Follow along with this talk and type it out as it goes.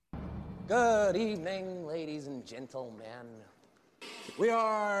Good evening, ladies and gentlemen. We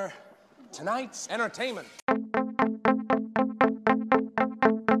are tonight's entertainment.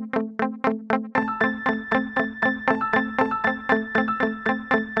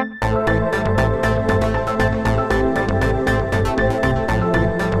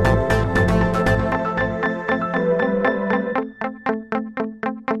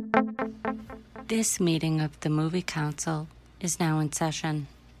 This meeting of the Movie Council is now in session.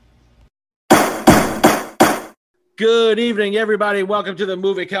 Good evening, everybody. Welcome to the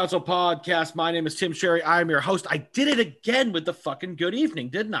Movie Council podcast. My name is Tim Sherry. I'm your host. I did it again with the fucking good evening,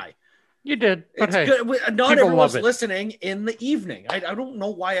 didn't I? You did, but It's hey, good. Not everyone's listening in the evening. I don't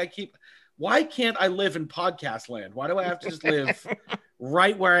know why can't I live in podcast land? Why do I have to just live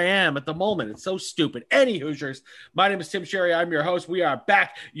right where I am at the moment? It's so stupid. Any Hoosiers, my name is Tim Sherry. I'm your host. We are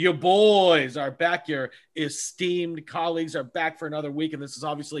back. Your boys are back. Your esteemed colleagues are back for another week. And this is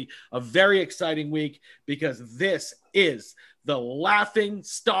obviously a very exciting week because this is the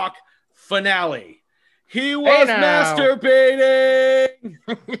Laughingstock finale. He was masturbating.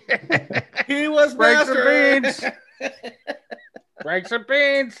 He was masturbating. Break some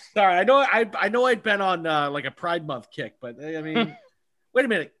beans. Sorry, I know I'd been on like a Pride Month kick, but I mean, wait a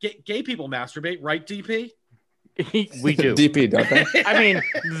minute. Gay people masturbate, right, DP? We do. DP, don't they? I mean,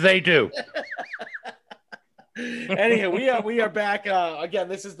 they do. Anyhow, we are back again.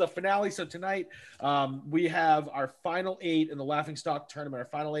 This is the finale. So tonight, we have our final 8 in the Laughingstock tournament. Our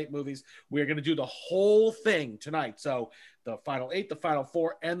final 8 movies. We are going to do the whole thing tonight. So the final 8, the final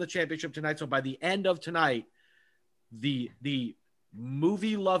 4, and the championship tonight. So by the end of tonight, the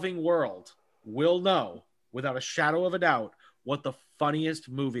movie-loving world will know, without a shadow of a doubt, what the funniest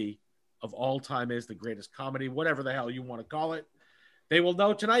movie of all time is, the greatest comedy, whatever the hell you want to call it. They will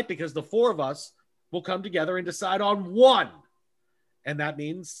know tonight because the 4 of us will come together and decide on one. And that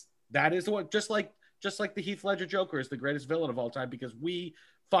means that is what, just like the Heath Ledger Joker is the greatest villain of all time because we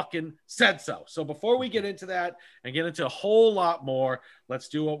fucking said so. So before we get into that and get into a whole lot more, let's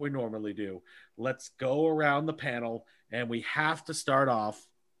do what we normally do. Let's go around the panel, and we have to start off,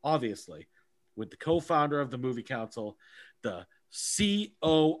 obviously, with the co-founder of the Movie Council, the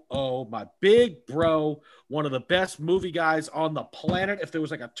COO, my big bro, one of the best movie guys on the planet. If there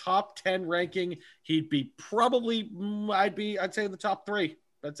was like a top 10 ranking, he'd be probably, I'd say the top 3.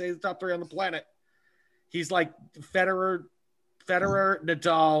 I'd say the top 3 on the planet. He's like Federer,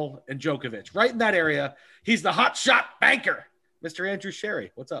 Nadal, and Djokovic. Right in that area. He's the hot shot banker, Mr. Andrew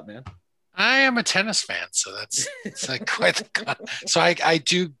Sherry. What's up, man? I am a tennis fan, so it's like quite the so I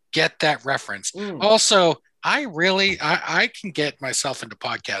do get that reference. Also, I can get myself into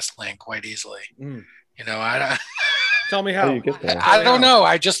podcast land quite easily. You know, I tell me how you get there. I don't know.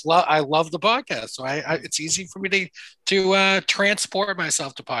 I love the podcast, so it's easy for me to transport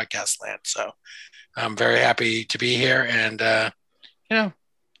myself to podcast land. So I'm very happy to be here, and you know,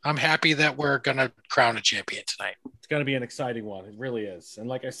 I'm happy that we're gonna crown a champion tonight. It's gonna be an exciting one. It really is. And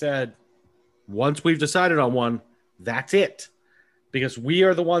like I said, once we've decided on one, that's it. Because we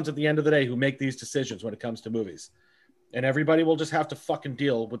are the ones at the end of the day who make these decisions when it comes to movies. And everybody will just have to fucking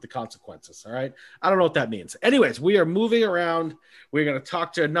deal with the consequences, all right? I don't know what that means. Anyways, we are moving around. We're going to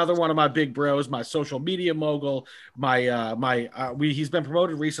talk to another one of my big bros, my social media mogul. He's been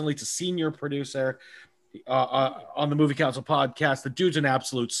promoted recently to senior producer on the Movie Council podcast. The dude's an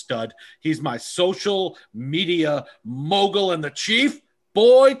absolute stud. He's my social media mogul and the chief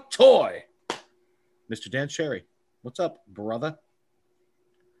boy toy. Mr. Dan Sherry, what's up, brother?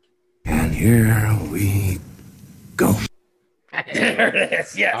 And here we go. There it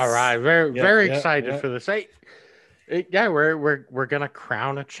is. Yes. All right. Very excited for this. We're gonna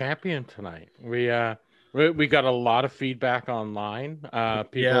crown a champion tonight. We got a lot of feedback online.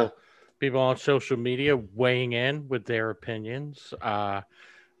 People on social media weighing in with their opinions,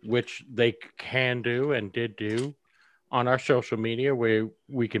 which they can do and did do on our social media, where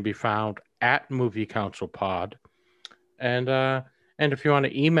we can be found at Movie Council Pod. And if you want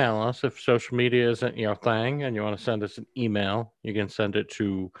to email us, if social media isn't your thing and you want to send us an email, you can send it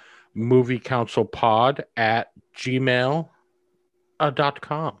to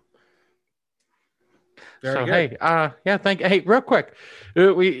moviecouncilpod@gmail.com. Very good. Hey, real quick,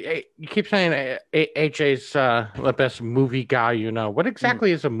 you keep saying AJ's the best movie guy you know. What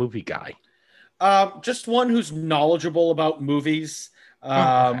exactly is a movie guy? Just one who's knowledgeable about movies.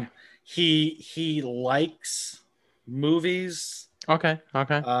 He likes movies. Okay.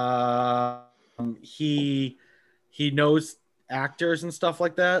 He knows actors and stuff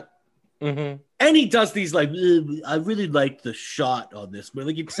like that. Mm-hmm. And he does these like, I really like the shot on this, but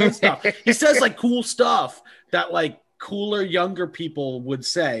like he says stuff. He says like cool stuff that like cooler younger people would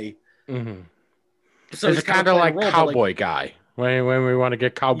say. Mm-hmm. So It's he's kind of playing a like role, but, Cowboy Guy. When we want to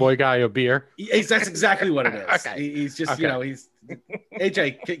get Cowboy Guy a beer. that's exactly what it is. Okay. He's just, Okay. he's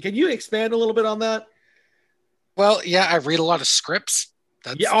AJ. Can you expand a little bit on that? Well, yeah, I read a lot of scripts.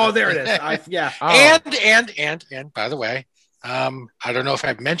 Yeah. Oh, there it is. Yeah. Oh. And by the way, I don't know if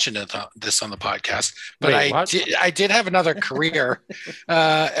I've mentioned this on the podcast, but Wait, what? I did have another career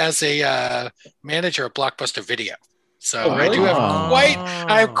as a manager at Blockbuster Video. So Oh, really?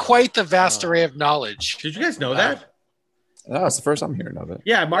 I have quite the vast array of knowledge. Did you guys know that? No, it's the first I'm hearing of it.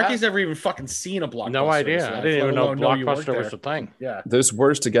 Yeah, Marky's never even fucking seen a Blockbuster. No idea. I didn't even know you worked Blockbuster was there. a thing. Yeah. Those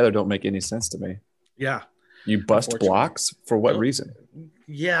words together don't make any sense to me. Yeah. You bust Unfortunately. blocks for what No. reason?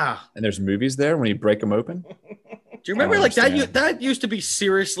 Yeah. And there's movies there when you break them open. Do you remember I like that? understand. That used to be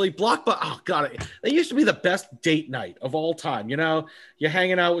seriously Blockbuster. Oh god, that used to be the best date night of all time. You know, you're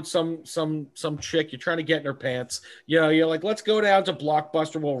hanging out with some chick. You're trying to get in her pants. You know, you're like, let's go down to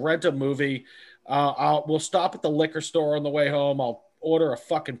Blockbuster. We'll rent a movie. We'll stop at the liquor store on the way home. I'll order a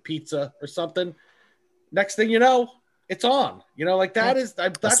fucking pizza or something. Next thing you know, it's on. You know, like that is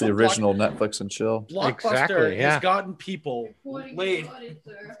That's that's the what original Netflix and chill. Blockbuster Exactly, yeah. has gotten people laid.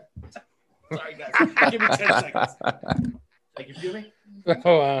 Sorry, guys. Give me 10 seconds. Thank you. Feel me?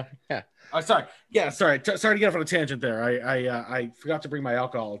 Oh, yeah. Oh, sorry. Yeah, sorry. Sorry to get off on a tangent there. I forgot to bring my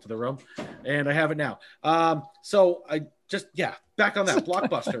alcohol into the room, and I have it now. So I just back on that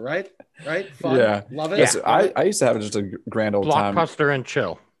Blockbuster, right? Right? Fun. Yeah. Love it. Yes, Yeah. I used to have just a grand old time Blockbuster and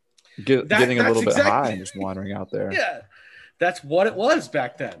chill. getting a that's little bit exactly- high and just wandering out there. Yeah. That's what it was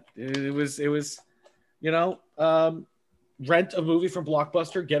back then. It was, rent a movie from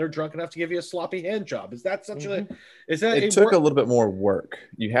Blockbuster, get her drunk enough to give you a sloppy hand job. Is that such a? Is that? It took a little bit more work.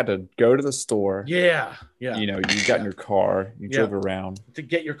 You had to go to the store. Yeah. You know, you got in your car, you drove around. To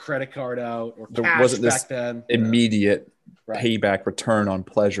get your credit card out or There cash wasn't back this then. immediate Right. payback return on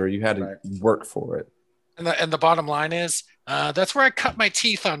pleasure. You had to work for it. And the bottom line is that's where I cut my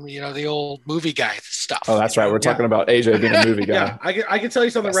teeth on the old movie guy stuff. Oh, that's right. We're talking about AJ being a movie guy. Yeah, I can tell you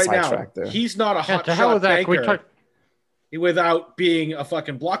something Got right now. sidetracked there. He's not a hot to hell shot with that. Can we banker talk- without being a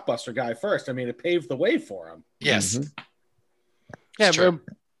fucking Blockbuster guy first. I mean, it paved the way for him. Yes. Mhm. Yeah, true.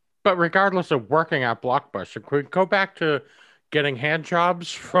 but regardless of working at Blockbuster, could we go back to getting hand jobs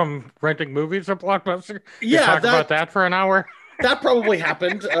from renting movies at Blockbuster? Yeah, Talk about that for an hour. That probably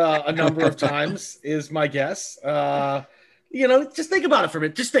happened a number of times, is my guess. Just think about it for a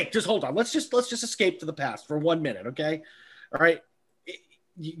minute. Just hold on. Let's just escape to the past for 1 minute, okay? All right.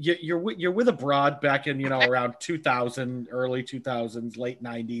 You're with a broad back in around 2000, early 2000s, late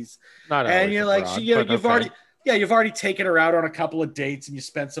 90s, Not and always you're abroad, like, but you've okay. already taken her out on a couple of dates and you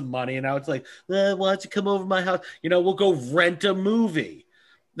spent some money, and now it's like, why don't you come over to my house? We'll go rent a movie.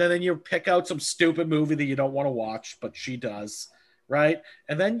 Then you pick out some stupid movie that you don't want to watch, but she does, right?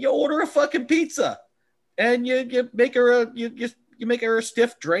 And then you order a fucking pizza, and you make her a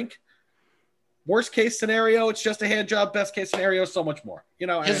stiff drink. Worst case scenario, it's just a hand job. Best case scenario, so much more.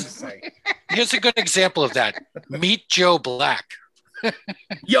 I'm just saying. Here's a good example of that. Meet Joe Black.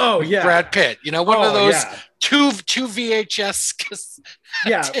 Yo, yeah, Brad Pitt. One of those yeah. two VHS.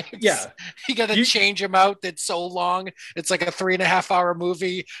 Yeah, tapes. yeah. You got to change them out. It's so long. It's like a 3.5 hour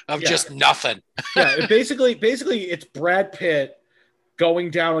movie of just nothing. Yeah, basically, it's Brad Pitt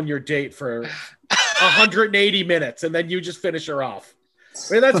going down on your date for 180 minutes, and then you just finish her off.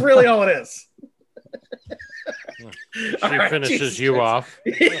 I mean, that's really all it is. She All right, finishes Jesus you Christ. off.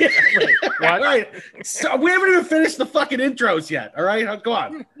 What? All right. So we haven't even finished the fucking intros yet. All right, go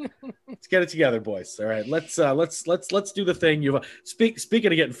on. Let's get it together, boys. All right, let's do the thing.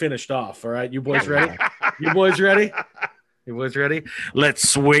 Speaking of getting finished off. All right, you boys ready? You boys ready? You boys ready? Let's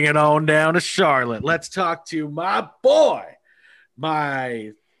swing it on down to Charlotte. Let's talk to my boy,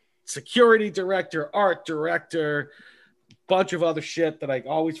 my security director, art director, bunch of other shit that I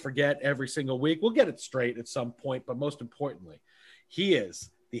always forget every single week. We'll get it straight at some point, but most importantly, he is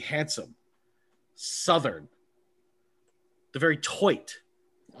the handsome, southern, the very toit,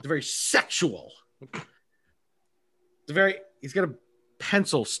 the very sexual, he's got a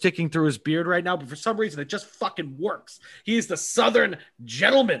pencil sticking through his beard right now, but for some reason it just fucking works. He is the southern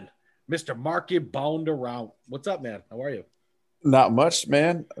gentleman, Mr. Marky Bound Around. What's up, man? How are you? Not much,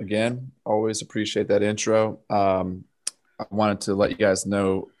 man. Again, always appreciate that intro. I wanted to let you guys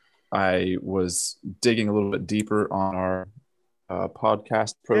know I was digging a little bit deeper on our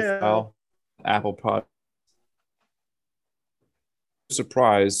podcast profile, Apple Pod.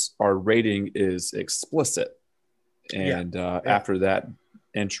 Surprise, our rating is explicit. And after that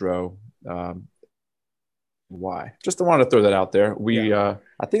intro, why? Just wanted to throw that out there.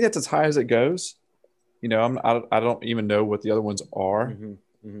 I think that's as high as it goes. I don't even know what the other ones are. Mm-hmm.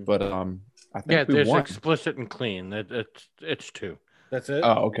 But I Yeah, think we there's won. explicit and clean. It's 2. That's it.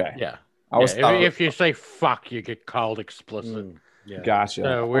 Oh, okay. Yeah. I was If you say fuck, you get called explicit. Yeah. Gotcha.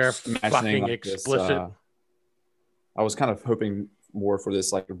 So I we're was imagining, fucking like, explicit. I was kind of hoping more for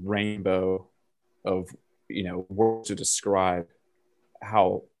this like rainbow of words to describe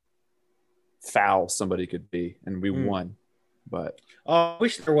how foul somebody could be, and we won. But I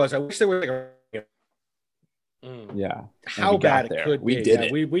wish there was. I wish there was like a yeah, how bad it could we be. did Yeah,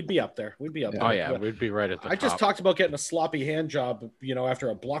 it. we'd be up there. We'd be up there. Oh yeah, we'd be right at the I top. just talked about getting a sloppy hand job, after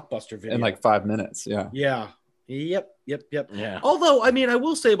a Blockbuster video. In like 5 minutes. Yeah. Yeah. Yep. Yeah. Although, I mean, I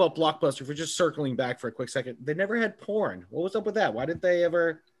will say about Blockbuster, for just circling back for a quick second, they never had porn. What was up with that? Why didn't they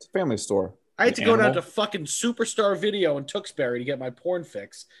ever? It's a family store. I had to go down to fucking Superstar Video in Tewksbury to get my porn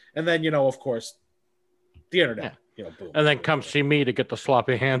fix. And then, of course, the internet. Boom. And then come see me to get the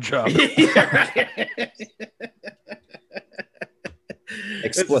sloppy hand job.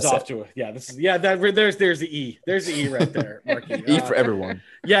 Explicit. There's the E. There's the E right there, Marky. E for everyone.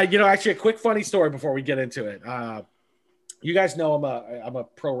 Yeah, actually, a quick funny story before we get into it. You guys know I'm a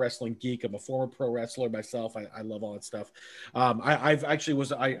pro wrestling geek. I'm a former pro wrestler myself. I love all that stuff. I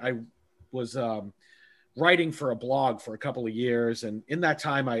was writing for a blog for a couple of years, and in that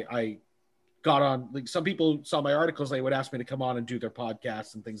time, I got on. Like, some people saw my articles. They would ask me to come on and do their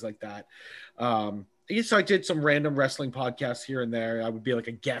podcasts and things like that. So I did some random wrestling podcasts here and there. I would be like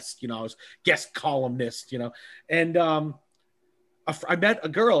a guest, I was guest columnist, and I met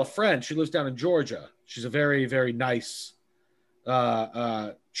a friend. She lives down in Georgia. She's a very, very nice,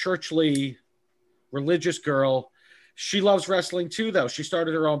 churchly, religious girl. She loves wrestling too, though. She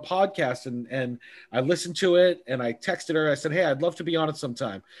started her own podcast, and I listened to it, and I texted her. I said, "Hey, I'd love to be on it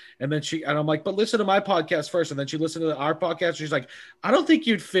sometime." And I'm like, "But listen to my podcast first." And then she listened to our podcast. She's like, "I don't think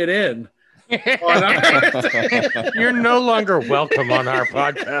you'd fit in." You're no longer welcome on our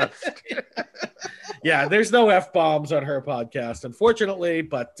podcast. Yeah, there's no F-bombs on her podcast, unfortunately,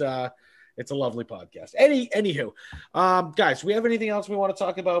 but it's a lovely podcast. Anywho, guys, we have anything else we want to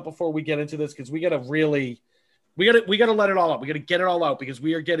talk about before we get into this? Because we got to let it all out. We got to get it all out, because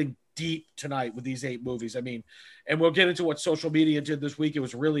we are getting deep tonight with these 8 movies. I mean, and we'll get into what social media did this week. It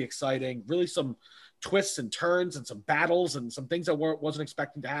was really exciting, really some twists and turns and some battles and some things I wasn't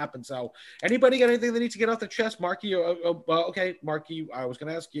expecting to happen. So anybody got anything they need to get off their chest? Marky, okay, Marky, I was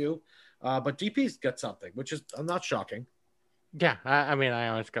going to ask you, but DP's got something, which is not shocking. Yeah, I mean, I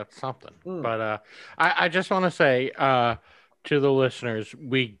always got something. But I just want to say to the listeners,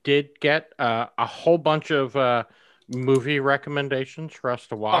 we did get a whole bunch of movie recommendations for us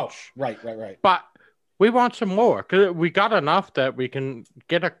to watch. Oh, right. But we want some more, because we got enough that we can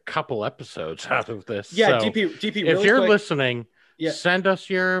get a couple episodes out of this. Yeah, so DP. If you're quick, listening, send us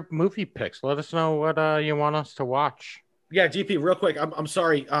your movie picks. Let us know what you want us to watch. Yeah, DP, real quick. I'm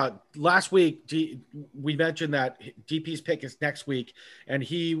sorry. Last week, we mentioned that DP's pick is next week, and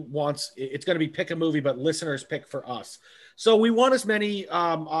it's going to be pick a movie, but listeners pick for us. So we want as many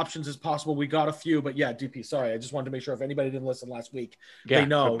options as possible. We got a few, but yeah, DP, sorry. I just wanted to make sure if anybody didn't listen last week, they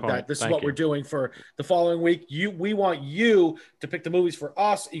know that this is what we're doing for the following week. We want you to pick the movies for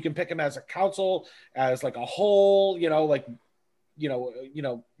us. You can pick them as a council, as like a whole, you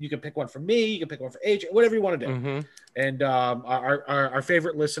can pick one for me, you can pick one for AJ, whatever you want to do. Mm-hmm. And our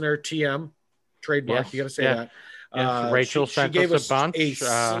favorite listener, TM, trademark, you got to say that. Yes, Rachel sent us a bunch. A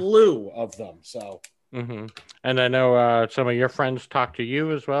slew of them. So. Mm-hmm. And I know some of your friends talk to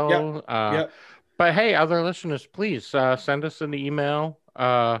you as well. Yep. But hey, other listeners, please send us an email.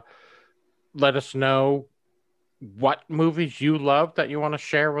 Let us know what movies you love that you want to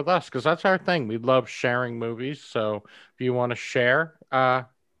share with us, because that's our thing. We love sharing movies. So if you want to share,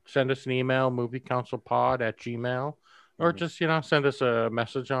 send us an email, moviecouncilpod@gmail.com, or just send us a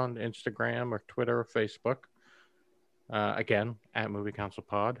message on Instagram or Twitter or Facebook. Again, at Movie Council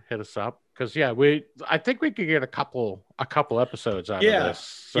Pod, hit us up, because I think we could get a couple episodes out of this.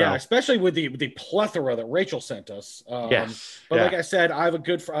 So. Yeah, especially with the plethora that Rachel sent us. Like I said, I have a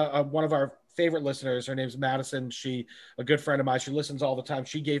good one of our favorite listeners. Her name's Madison. She a good friend of mine. She listens all the time.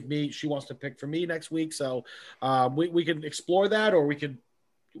 She wants to pick for me next week. So we can explore that, or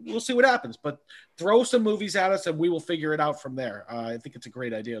we'll see what happens. But throw some movies at us, and we will figure it out from there. I think it's a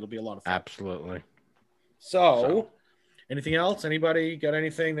great idea. It'll be a lot of fun. Absolutely. So anything else? Anybody got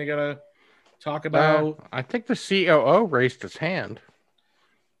anything they got to talk about? I think the COO raised his hand.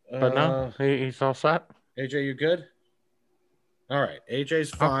 But no, he's all set. AJ, you good? All right. AJ's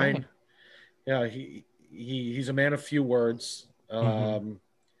fine. Okay. Yeah, he's a man of few words.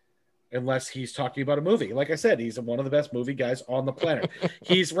 unless he's talking about a movie. Like I said, he's one of the best movie guys on the planet.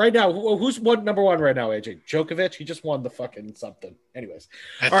 He's right now. Who's number one right now? AJ Djokovic. He just won the fucking something. Anyways,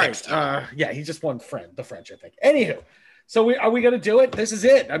 all right. So. Yeah, he just won the French, I think. Anywho, so are we going to do it? This is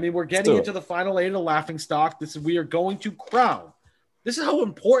it. I mean, we're getting into the final 8 of the Laughingstock. We are going to crown. This is how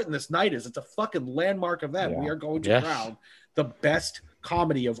important this night is. It's a fucking landmark event. Yeah. We are going to crown the best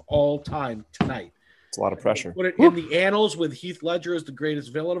comedy of all time tonight. It's a lot of pressure. Put it in the annals with Heath Ledger as the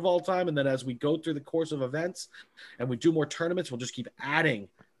greatest villain of all time. And then as we go through the course of events and we do more tournaments, we'll just keep adding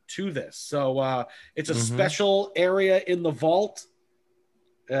to this. So it's a special area in the vault.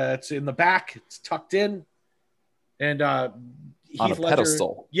 It's in the back. It's tucked in. And Heath on a Ledger,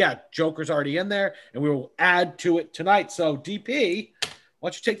 pedestal. Yeah, Joker's already in there. And we will add to it tonight. So DP, why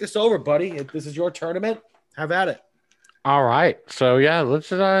don't you take this over, buddy? If this is your tournament, have at it. All right. So yeah,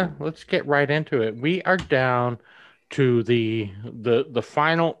 let's get right into it. We are down to the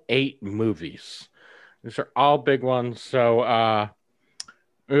final 8 movies. These are all big ones. So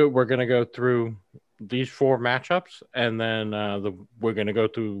we're going to go through these 4 matchups, and then we're going to go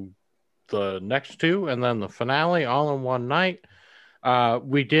through the next 2 and then the finale all in one night.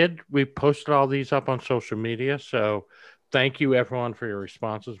 We posted all these up on social media, so thank you, everyone, for your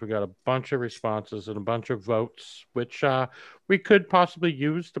responses. We got a bunch of responses and a bunch of votes, which we could possibly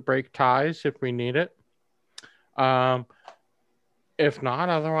use to break ties if we need it. If not,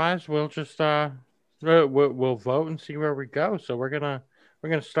 otherwise, we'll just we'll vote and see where we go. So we're gonna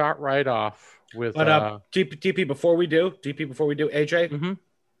start right off with. But DP before we do, AJ. Mm-hmm.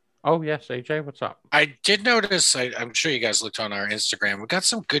 Oh, yes, AJ, what's up? I did notice, I'm sure you guys looked on our Instagram, we got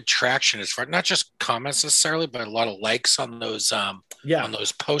some good traction as far, not just comments necessarily, but a lot of likes on those on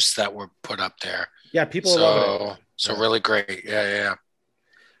those posts that were put up there. Yeah, people are loving it. So really great. Yeah.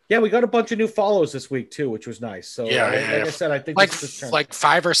 Yeah, we got a bunch of new follows this week too, which was nice. So like I said, I think like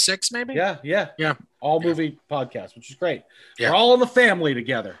 5 or 6 maybe. Yeah. All movie podcast, which is great. Yeah. We're all in the family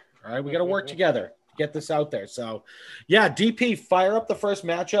together. All right, we got to work together. Get this out there. So yeah, DP, fire up the first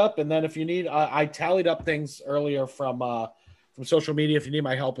matchup, and then if you need, I tallied up things earlier from social media. If you need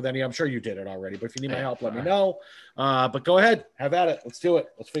my help with any, I'm sure you did it already, but if you need my help, let me know. But go ahead, have at it. Let's do it.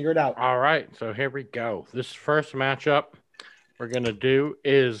 Let's figure it out. All right, so here we go. This first matchup we're gonna do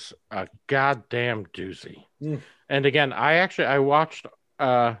is a goddamn doozy. And again, I watched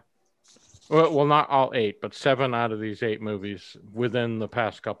well, not all 8, but 7 out of these 8 movies within the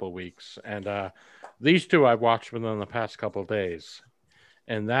past couple of weeks, and these 2 I watched within the past couple of days.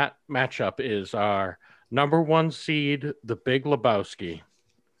 And that matchup is our number 1 seed, The Big Lebowski,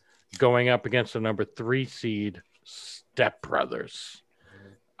 going up against the number 3 seed, Step Brothers.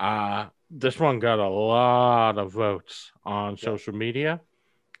 This one got a lot of votes on social media.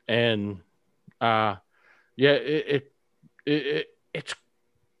 And it's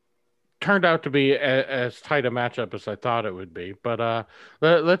turned out to be as tight a matchup as I thought it would be. But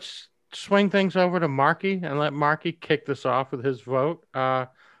let's swing things over to Marky and let Marky kick this off with his vote.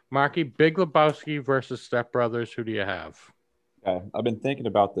 Marky, Big Lebowski versus Step Brothers. Who do you have? Okay. I've been thinking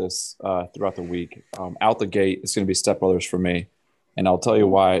about this throughout the week. Out the gate, it's going to be Step Brothers for me. And I'll tell you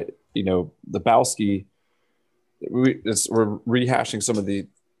why. You know, Lebowski, we're rehashing some of the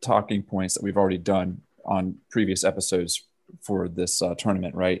talking points that we've already done on previous episodes for this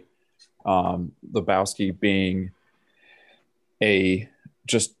tournament, right? Lebowski being a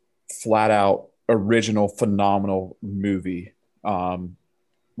just flat out original phenomenal movie.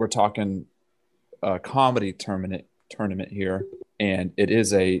 We're talking a comedy tournament here, and it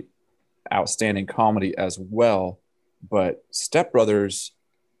is a outstanding comedy as well. But Step Brothers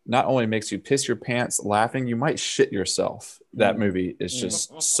not only makes you piss your pants laughing, you might shit yourself. That movie is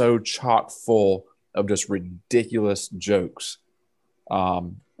just so chock full of just ridiculous jokes.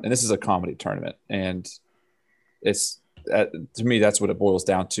 And this is a comedy tournament, and it's to me, that's what it boils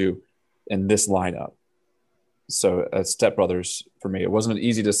down to in this lineup. So Step Brothers for me. It wasn't an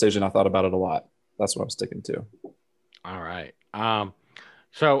easy decision. I thought about it a lot. That's what I'm sticking to. All right.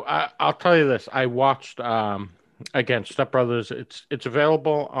 So I'll tell you this. I watched again Step Brothers. It's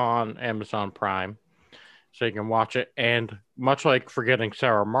available on Amazon Prime, so you can watch it. And much like Forgetting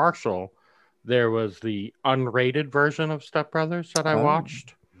Sarah Marshall, there was the unrated version of Step Brothers that I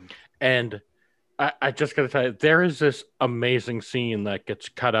watched, and I just got to tell you, there is this amazing scene that gets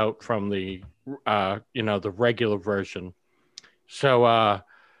cut out from the the regular version. So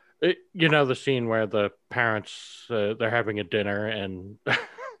the scene where the parents they're having a dinner and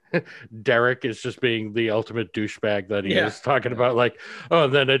Derek is just being the ultimate douchebag that he is, talking about like, oh,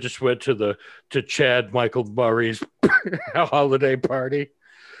 and then I just went to Chad Michael Murray's holiday party.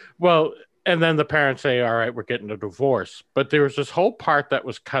 Well, and then the parents say, all right, we're getting a divorce. But there was this whole part that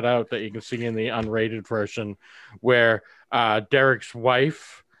was cut out that you can see in the unrated version where Derek's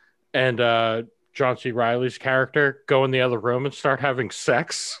wife and John C. Reilly's character go in the other room and start having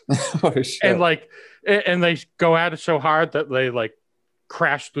sex. Oh, shit. And they go at it so hard that they like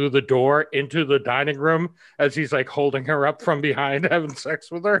crash through the door into the dining room as he's like holding her up from behind having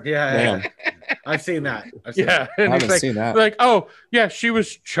sex with her. Yeah. I've seen that. And I he's haven't like, seen that. like, oh yeah, she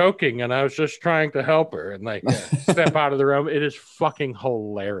was choking and I was just trying to help her, and like step out of the room. It is fucking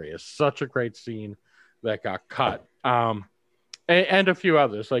hilarious. Such a great scene that got cut. And a few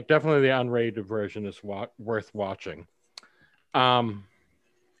others. Like definitely the unrated version is worth watching.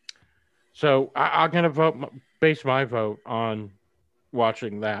 So I'm gonna base my vote on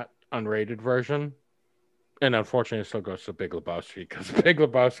watching that unrated version, and unfortunately, it still goes to Big Lebowski, because Big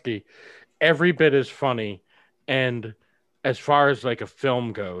Lebowski, every bit is funny, and as far as like a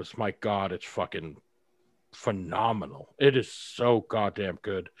film goes, my God, it's fucking phenomenal. It is so goddamn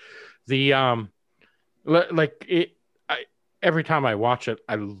good. The like it. Every time I watch it,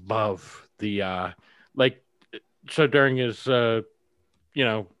 I love the like. So during his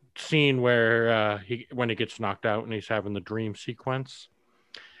scene where when he gets knocked out and he's having the dream sequence,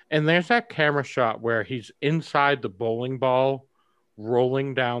 and there's that camera shot where he's inside the bowling ball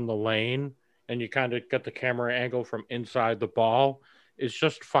rolling down the lane, and you kind of get the camera angle from inside the ball. It's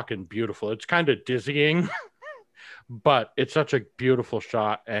just fucking beautiful. It's kind of dizzying, but it's such a beautiful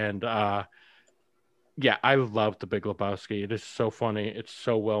shot. And yeah, I love The Big Lebowski. It is so funny. It's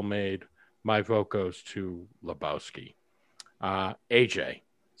so well made. My vote goes to Lebowski. AJ.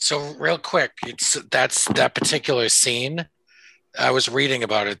 So real quick, that's that particular scene. I was reading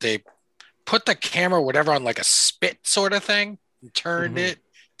about it. They put the camera, whatever, on like a spit sort of thing, and turned it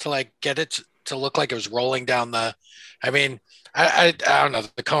to like get it to look like it was rolling down the. I mean, I don't know.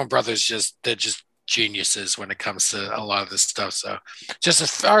 The Coen brothers they're just geniuses when it comes to a lot of this stuff. So just as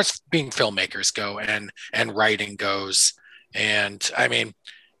far as being filmmakers go and writing goes, and I mean,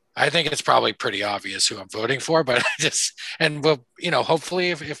 I think it's probably pretty obvious who I'm voting for, but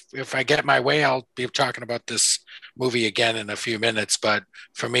hopefully if I get my way, I'll be talking about this movie again in a few minutes. But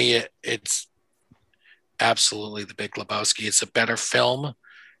for me, it's absolutely The Big Lebowski. It's a better film.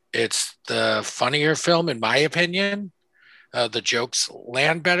 It's the funnier film, in my opinion. The jokes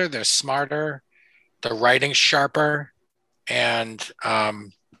land better. They're smarter. The writing's sharper. And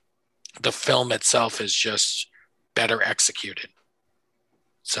the film itself is just better executed.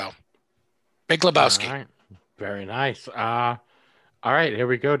 So, Big Lebowski. All right. Very nice. All right, here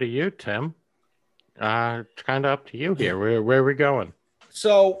we go to you, Tim. It's kind of up to you here. Where are we going?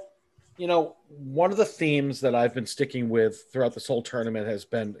 So, one of the themes that I've been sticking with throughout this whole tournament has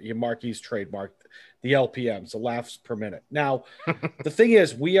been Marky's trademark, the LPMs, the laughs per minute. Now, the thing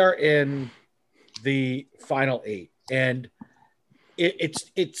is, we are in the final 8, and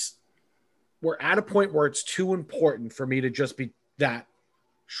it's we're at a point where it's too important for me to just be that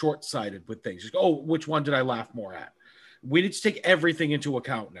short-sighted with things. Just, which one did I laugh more at? We need to take everything into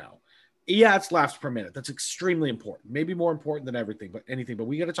account now. Yeah, it's laughs per minute. That's extremely important. Maybe more important than anything. But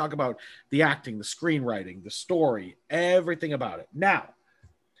we got to talk about the acting, the screenwriting, the story, everything about it. Now,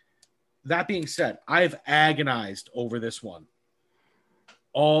 that being said, I've agonized over this one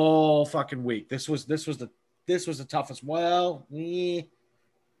all fucking week. This was the toughest.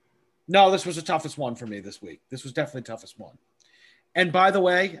 No, this was the toughest one for me this week. This was definitely the toughest one. And by the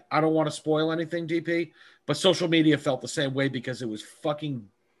way, I don't want to spoil anything, DP, but social media felt the same way because it was fucking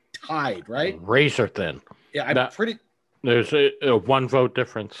tied, right? Razor thin. Yeah, There's a 1 vote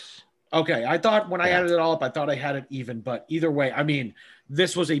difference. Okay, I thought when I added it all up, I thought I had it even, but either way, I mean,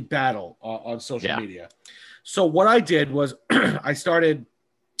 this was a battle on social media. So what I did was I started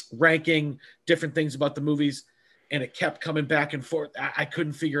ranking different things about the movies, and it kept coming back and forth. I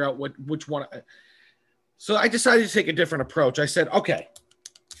couldn't figure out which one. So I decided to take a different approach. I said, okay,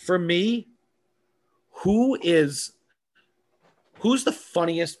 for me, who's the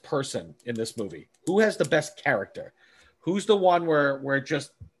funniest person in this movie? Who has the best character? Who's the one where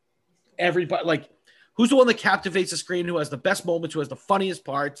just everybody, like, who's the one that captivates the screen, who has the best moments, who has the funniest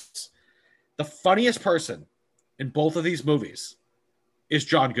parts? The funniest person in both of these movies is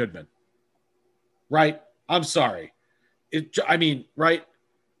John Goodman. Right? I'm sorry. Right?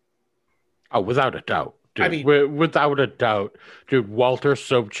 Oh, without a doubt. Dude, without a doubt, dude. Walter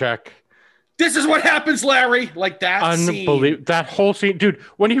Sobchak. This is what happens, Larry. Like that. Unbelievable. That whole scene, dude.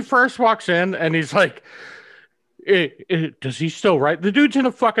 When he first walks in and he's like, Does he still write? The dude's in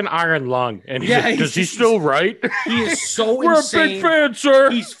a fucking iron lung, and does he still write? He is so We're insane. a big fan,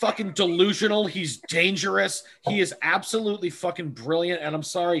 sir. He's fucking delusional. He's dangerous. He is absolutely fucking brilliant. And I'm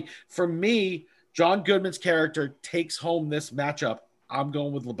sorry, for me, John Goodman's character takes home this matchup. I'm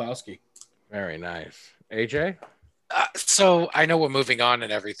going with Lebowski. Very nice. AJ? So I know we're moving on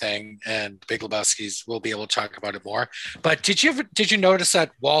and everything, and Big Lebowski's we'll be able to talk about it more. But did you notice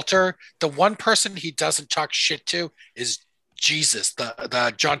that Walter, the one person he doesn't talk shit to is Jesus,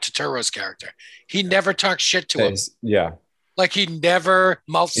 the John Turturro's character. He never talks shit to him. Yeah. Like he never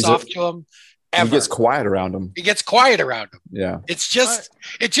mouths off to him. Ever. He gets quiet around him. Yeah. It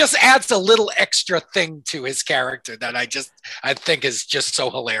just adds a little extra thing to his character that I think is just so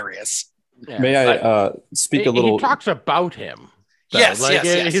hilarious. Yeah, may I speak a little? He talks about him. Though. Yes, like,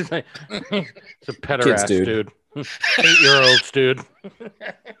 yes. He's like, it's a pederast dude. 8-year-olds, dude.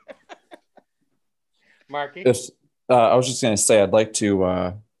 Marky? I was just going to say, I'd like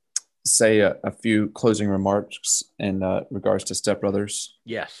to say a few closing remarks in regards to Step Brothers.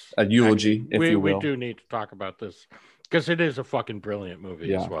 Yes. A eulogy, if you will. We do need to talk about this because it is a fucking brilliant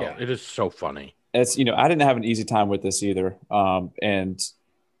movie as well. Yeah. It is so funny. It's, I didn't have an easy time with this either.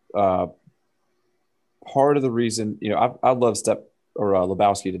 Part of the reason, I love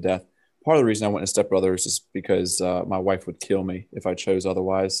Lebowski to death. Part of the reason I went to Step Brothers is because my wife would kill me if I chose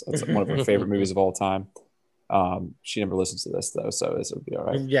otherwise. That's one of her favorite movies of all time. She never listens to this though, so this would be all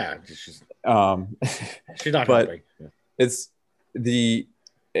right. Yeah, she's not. But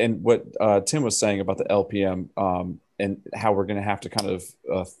and what Tim was saying about the LPM and how we're going to have to kind of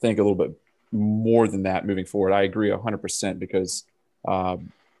think a little bit more than that moving forward. I agree 100% because.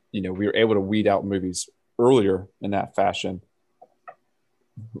 We were able to weed out movies earlier in that fashion.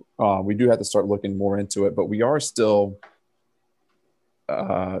 We do have to start looking more into it, but we are still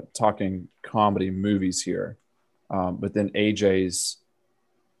talking comedy movies here. But then AJ's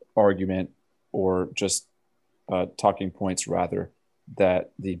argument, or just talking points rather,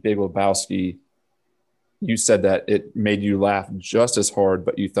 that the Big Lebowski, you said that it made you laugh just as hard,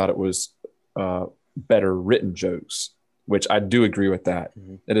 but you thought it was better written jokes. Which I do agree with that.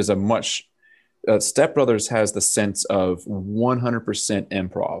 Mm-hmm. It is a much Step Brothers has the sense of 100%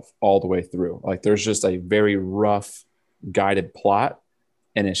 improv all the way through. Like there's just a very rough guided plot.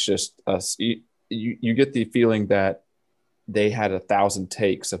 And it's just you get the feeling that they had 1,000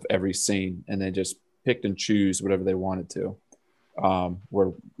 takes of every scene and they just picked and choose whatever they wanted to.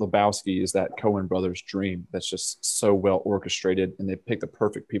 Where Lebowski is that Coen brothers dream that's just so well orchestrated and they pick the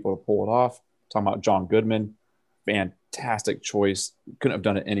perfect people to pull it off. Talking about John Goodman. Fantastic choice. Couldn't have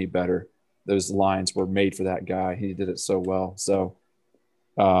done it any better. Those lines were made for that guy. He did it so well. So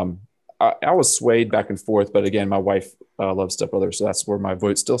I was swayed back and forth, but again, my wife loves Step Brothers, so that's where my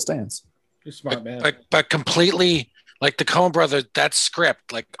vote still stands. You're smart, man. But completely, like the Coen Brothers, that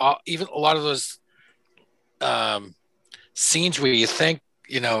script, like even a lot of those scenes where you think,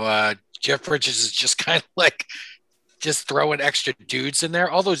 Jeff Bridges is just kind of like just throwing extra dudes in there.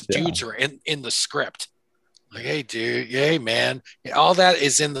 All those dudes are in the script. Like, hey, dude, hey, man, all that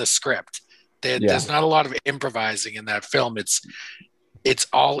is in the script. There's not a lot of improvising in that film. It's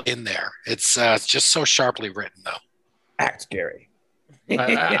all in there. It's just so sharply written, though. Act Gary.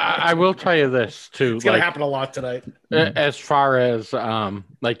 I will tell you this too. It's gonna happen a lot tonight. As far as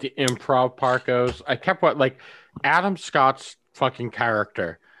like the improv part goes, I kept Adam Scott's fucking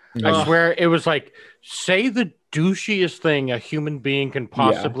character. I swear it was like, say the douchiest thing a human being can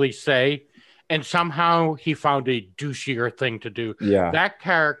possibly say. And somehow he found a douchier thing to do. Yeah. That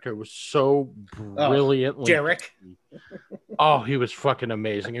character was so brilliantly. Derek. He was fucking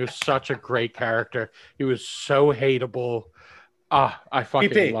amazing. He was such a great character. He was so hateable. I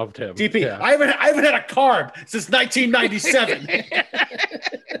fucking loved him. DP, yeah. I haven't had a carb since 1997.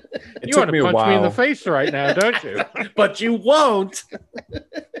 You want to punch me in the face right now, don't you? But you won't.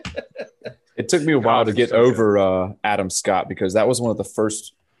 It took me a while to get over Adam Scott because that was one of the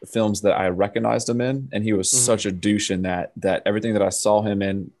first films that I recognized him in, and he was such a douche in that everything that I saw him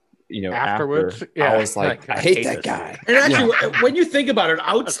in, afterwards, I was like, I hate that guy. And actually, when you think about it,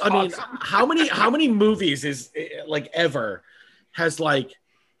 I mean, how many movies is like ever has like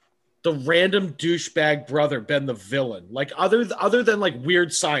the random douchebag brother been the villain? Like other than like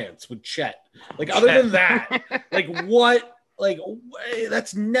Weird Science with Chet, like other than that, like what? Like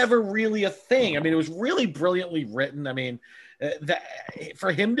that's never really a thing. I mean, it was really brilliantly written. I mean. That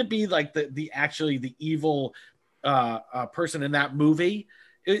for him to be like the evil person in that movie,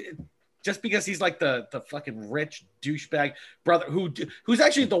 just because he's like the fucking rich douchebag brother who's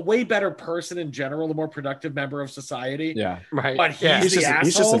actually the way better person in general, the more productive member of society. Yeah, right. But he's the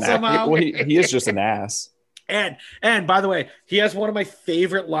asshole somehow. He is just an ass. And by the way, he has one of my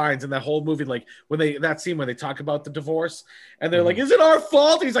favorite lines in that whole movie. Like that scene when they talk about the divorce, and they're like, "Is it our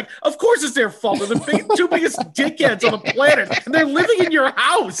fault?" And he's like, "Of course it's their fault. They're the two biggest dickheads on the planet, and they're living in your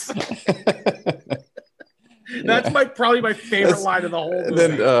house." That's probably my favorite line of the whole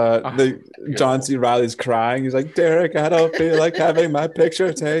movie. And then John C. Reilly's crying. He's like, "Derek, I don't feel like having my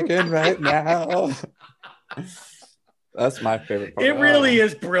picture taken right now." That's my favorite part. It really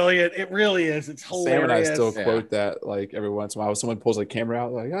is brilliant. It really is. It's hilarious. Sam and I still quote that like every once in a while. Someone pulls a camera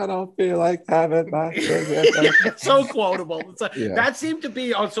out, like, "I don't feel like having my." It's so quotable. That seemed to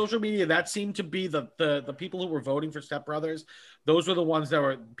be on social media. That seemed to be the people who were voting for Step Brothers. Those were the ones that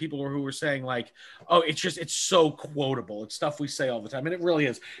were people who were saying like, "Oh, it's so quotable. It's stuff we say all the time," and it really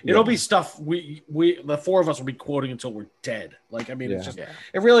is. It'll be stuff we the four of us will be quoting until we're dead. Like, I mean, it's just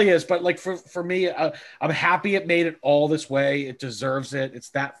it really is. But like for me, I'm happy it made it all this way. It deserves it. It's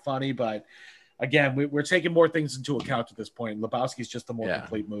that funny, but again, we're taking more things into account at this point. Lebowski's just a more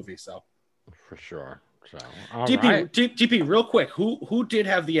complete movie. So for sure. So GP, real quick, who did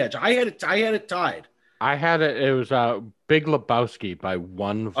have the edge? I had it tied. I had it. It was Big Lebowski by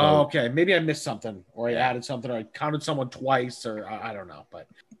 1 vote. Oh, okay. Maybe I missed something, or I added something, or I counted someone twice, or I don't know. But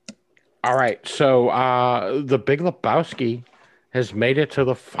all right, so the Big Lebowski has made it to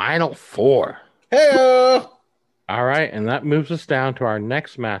the final 4. Hey. All right, and that moves us down to our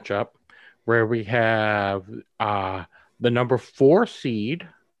next matchup, where we have the number 4 seed,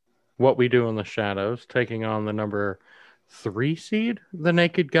 What We Do in the Shadows, taking on the number 3 seed, The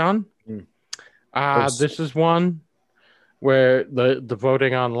Naked Gun. This is one where the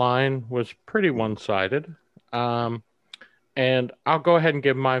voting online was pretty one-sided. And I'll go ahead and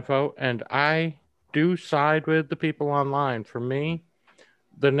give my vote, and I do side with the people online. For me,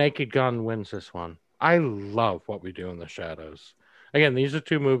 The Naked Gun wins this one. I love What We Do in the Shadows. Again, these are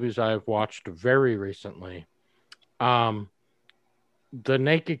 2 movies I've watched very recently. The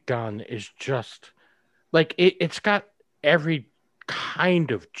Naked Gun is just like it's got every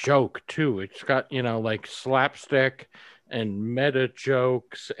kind of joke too. It's got, like slapstick and meta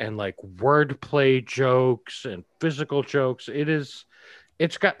jokes and like wordplay jokes and physical jokes.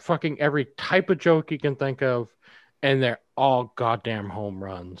 It's got fucking every type of joke you can think of, and they're all goddamn home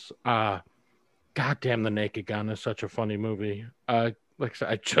runs. Goddamn, The Naked Gun is such a funny movie. Like I said,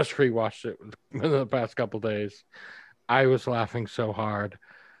 I just rewatched it in the past couple days. I was laughing so hard.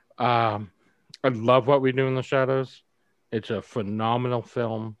 I love What We Do in the Shadows. It's a phenomenal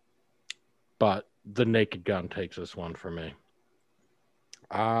film, but The Naked Gun takes this one for me.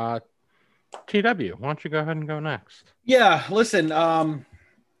 TW, why don't you go ahead and go next? Yeah, listen,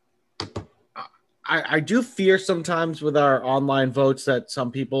 I do fear sometimes with our online votes that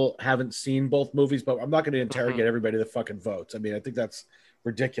some people haven't seen both movies, but I'm not going to interrogate everybody that fucking votes. I mean, I think that's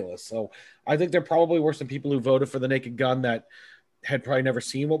ridiculous. So I think there probably were some people who voted for The Naked Gun that had probably never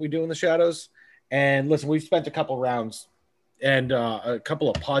seen What We Do in the Shadows. And listen, we've spent a couple rounds and a couple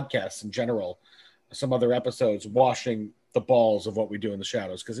of podcasts in general, some other episodes, washing the balls of What We Do in the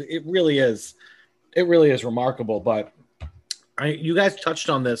Shadows, because it really is remarkable. But you guys touched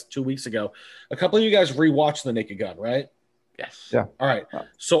on this 2 weeks ago. A couple of you guys rewatched The Naked Gun, right? Yes. Yeah. All right.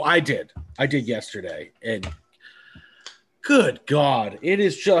 So I did yesterday, and good God, it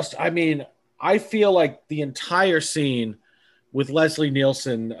is just, I mean, I feel like the entire scene with Leslie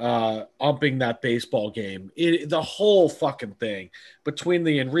Nielsen umping that baseball game, the whole fucking thing between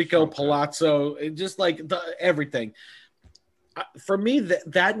the Enrico Palazzo, just like everything. For me,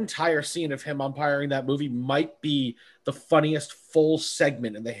 that entire scene of him umpiring that movie might be the funniest full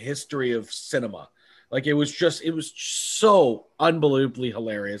segment in the history of cinema. Like, it was so unbelievably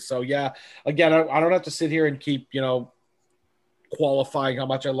hilarious. So yeah, again, I don't have to sit here and keep, qualifying how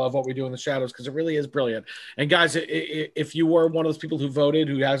much I love What We Do in the Shadows, because it really is brilliant. And guys, if you were one of those people who voted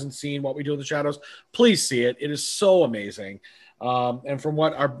who hasn't seen What We Do in the Shadows, please see it. It is so amazing. And from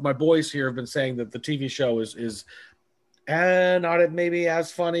what my boys here have been saying, that the TV show is not maybe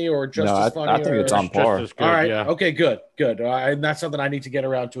as funny or just as funny. I think it's on par. Just as good, all right. Yeah. Okay, good. And that's something I need to get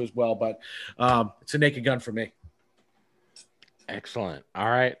around to as well. But it's a Naked Gun for me. Excellent. All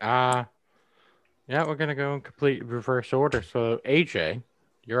right. Yeah, we're gonna go in complete reverse order. So AJ,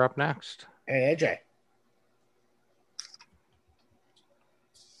 you're up next. Hey, AJ.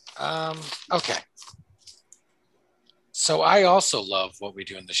 Okay. So I also love What We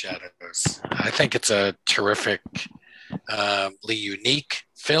Do in the Shadows. I think it's a terrific, unique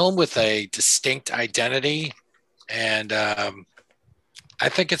film with a distinct identity, and I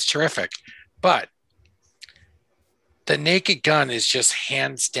think it's terrific. But The Naked Gun is just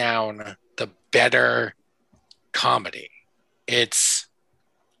hands down the better comedy. And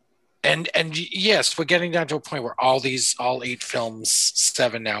and yes, we're getting down to a point where all 8 films,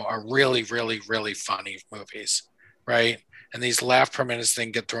 7 now, are really, really, really funny movies, right? And these laugh per minute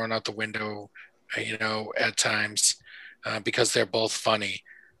thing get thrown out the window, at times, because they're both funny.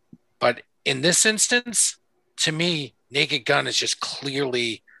 But in this instance, to me, Naked Gun is just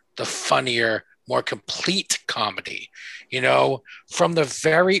clearly the funnier, more complete comedy. From the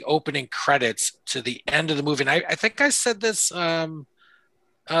very opening credits to the end of the movie. And I think I said this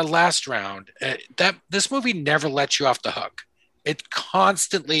last round, that this movie never lets you off the hook. It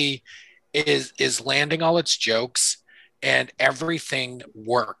constantly is landing all its jokes, and everything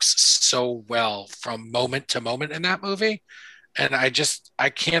works so well from moment to moment in that movie. And I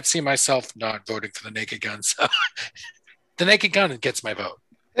can't see myself not voting for the Naked Gun. So the Naked Gun gets my vote.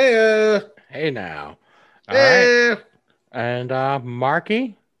 Hey now. All right. And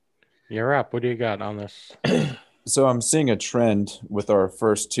Marky, you're up. What do you got on this? So I'm seeing a trend with our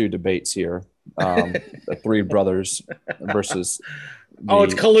first 2 debates here. The 3 brothers versus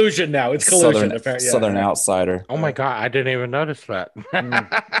it's collusion now. It's collusion. Southern outsider. Oh my God, I didn't even notice that.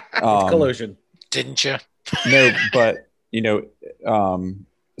 It's collusion. Didn't you? No, but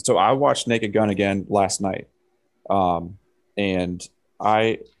so I watched Naked Gun again last night. And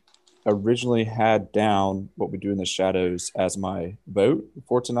I originally had down What We Do in the Shadows as my vote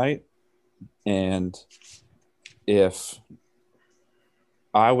for tonight. And if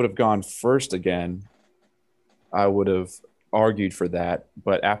I would have gone first again, I would have argued for that.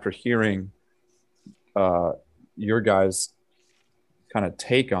 But after hearing your guys' kind of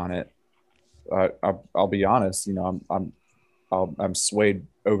take on it, I'll be honest. I'm swayed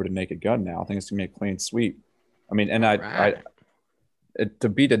over to Naked Gun now. I think it's gonna be a clean sweep. I mean, and to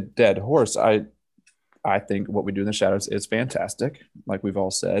beat a dead horse, I think What We Do in the Shadows is fantastic. Like we've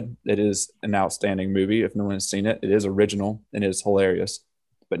all said, it is an outstanding movie. If no one has seen it, it is original and it is hilarious.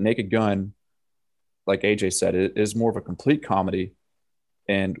 But Naked Gun, like AJ said, it is more of a complete comedy.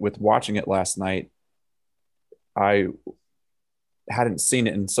 And with watching it last night, I hadn't seen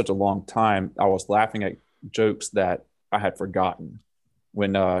it in such a long time. I was laughing at jokes that I had forgotten.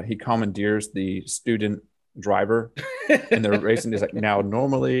 When he commandeers the student driver and they're racing, he's like, now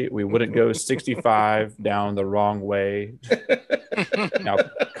normally we wouldn't go 65 down the wrong way. Now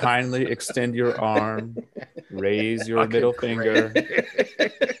kindly extend your arm, raise your middle finger.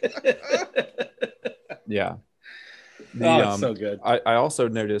 Yeah. It's so good. I also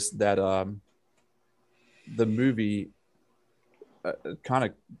noticed that the movie kind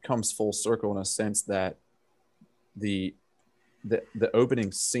of comes full circle in a sense that the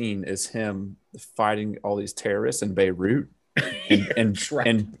opening scene is him fighting all these terrorists in Beirut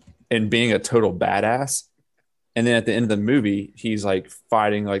and being a total badass. And then at the end of the movie, he's like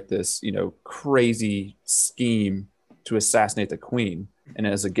fighting like this, crazy scheme to assassinate the queen. And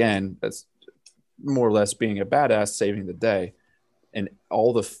that's more or less being a badass, saving the day. And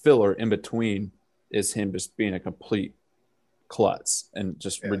all the filler in between is him just being a complete klutz and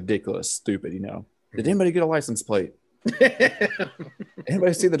just ridiculous, stupid, Did anybody get a license plate?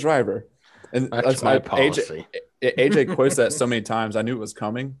 Anybody see the driver? And that's my policy. AJ quotes that so many times. I knew it was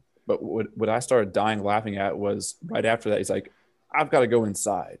coming, but what I started dying laughing at was right after that. He's like, "I've got to go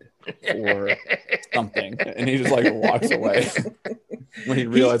inside," or something, and he just like walks away when he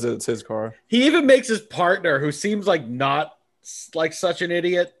realizes it's his car. He even makes his partner, who seems like not like such an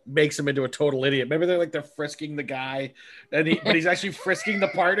idiot, makes him into a total idiot. Maybe they're frisking the guy, but he's actually frisking the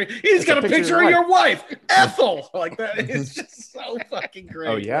partner. He's got a picture of your wife, Ethel, like that. It's just so fucking great.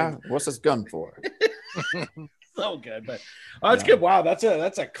 Oh yeah, what's this gun for? So good, but that's good. Wow, that's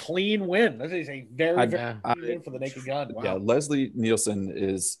a clean win. That is a very clean win for the Naked Gun. Wow. Yeah, Leslie Nielsen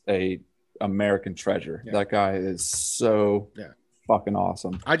is a American treasure. Yeah. That guy is so fucking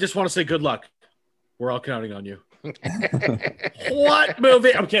awesome. I just want to say good luck. We're all counting on you. What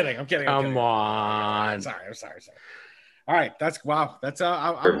movie? I'm kidding. Come on. I'm sorry. All right, that's wow. That's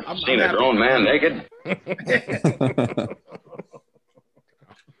I'm seen a grown man naked.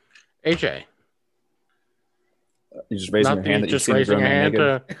 AJ, you just raising your hand. Just raising your hand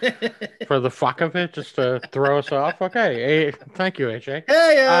for the fuck of it, just to throw us off. Okay, thank you, AJ.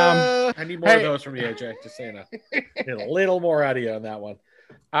 Hey, I need more of those from you, AJ. Just saying, get a little more out of you on that one.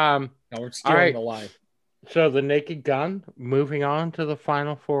 Now we're stealing the line. So the Naked Gun, moving on to the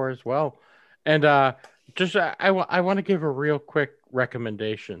final four as well. And I want to give a real quick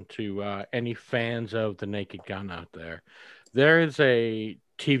recommendation to any fans of the Naked Gun out there. There is a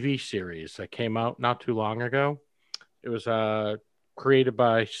TV series that came out not too long ago. It was created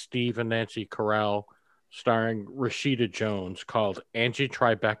by Steve and Nancy Carell, starring Rashida Jones, called Angie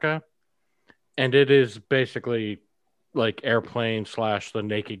Tribeca. And it is basically like Airplane / The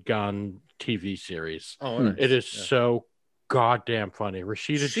Naked Gun TV series. Oh, nice. It is so goddamn funny.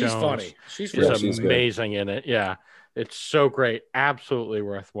 Rashida She's Jones funny. She's is funny. she's good. amazing in it. Yeah, it's so great. Absolutely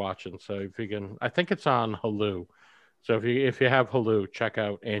worth watching. So if you can, I think it's on Hulu. So if you have Hulu, check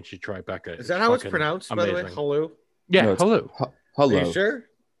out Angie Tribeca. Is that how it's fucking pronounced, amazing. by the way? Hulu? Yeah, No, it's Hulu. Are Hello. you sure?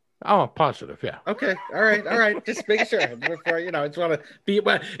 Oh, positive. Yeah. Okay. All right. Just making sure. Before, I just want to be.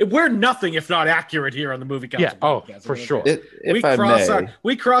 We're nothing if not accurate here on the Movie Council. Yeah. Oh, podcast. for sure. If I may,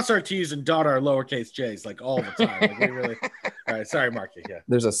 we cross our T's and dot our lowercase J's like all the time. Like, we really. All right. Sorry, Marky. Yeah.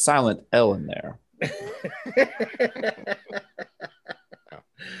 there's a silent L in there.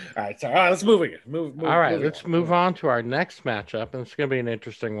 All right. Sorry. All right. Let's move again. Move. All right. Let's move on to our next matchup, and it's going to be an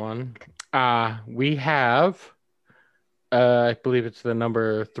interesting one. We have. I believe it's the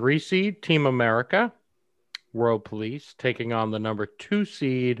number 3 seed, Team America, World Police, taking on the number 2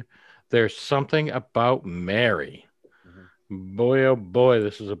 seed, There's Something About Mary. Mm-hmm. Boy, oh boy,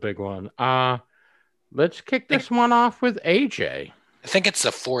 this is a big one. Let's kick this one off with AJ. I think it's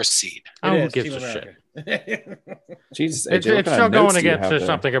the 4 seed. Oh, who gives a shit? Jesus, It's AJ, still going against There's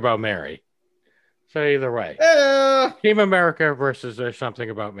Something About Mary. So either way. Team America versus There's Something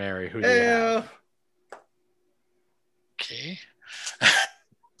About Mary. Who do you have? Okay.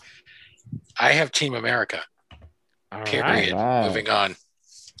 I have Team America. All Period. right. Moving on.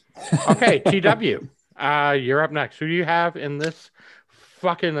 Okay, TW. You're up next. Who do you have in this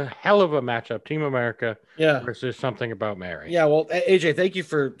fucking hell of a matchup? Team America versus Something About Mary. Yeah, well, AJ, thank you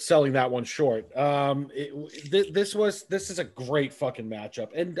for selling that one short. This is a great fucking matchup.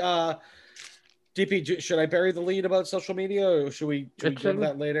 And DP, should I bury the lead about social media, or should we get to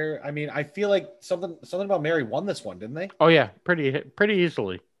that later? I mean, I feel like something about Mary won this one, didn't they? Oh yeah, pretty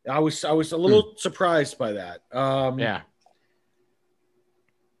easily. I was a little surprised by that. Yeah.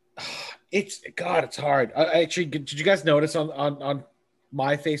 It's hard. Actually, did you guys notice on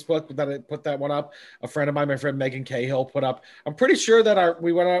my Facebook that I put that one up? A friend of mine, my friend Megan Cahill, put up. I'm pretty sure that I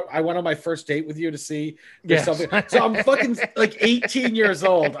went on my first date with you to see something. So I'm fucking like 18 years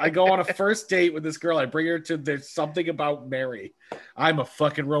old. I go on a first date with this girl. I bring her to There's Something About Mary. I'm a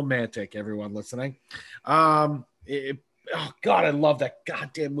fucking romantic. Everyone listening. Oh God, I love that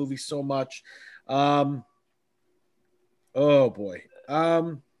goddamn movie so much. Oh boy.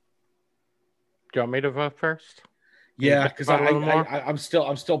 Do you want me to vote first? Yeah, because I'm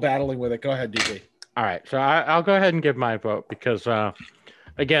still battling with it. Go ahead, DP. All right, so I'll go ahead and give my vote because,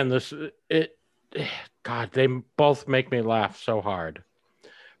 again, God, they both make me laugh so hard.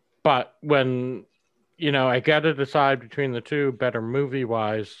 But when, I got to decide between the two, better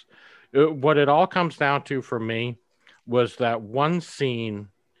movie-wise, what it all comes down to for me was that one scene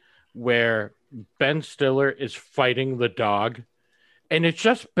where Ben Stiller is fighting the dog. And it's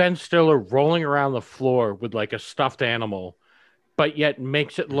just Ben Stiller rolling around the floor with like a stuffed animal, but yet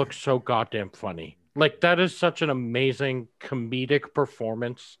makes it look so goddamn funny. Like that is such an amazing comedic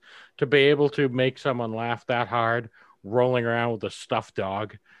performance to be able to make someone laugh that hard rolling around with a stuffed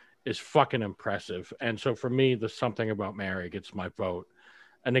dog is fucking impressive. And so for me, the Something About Mary gets my vote.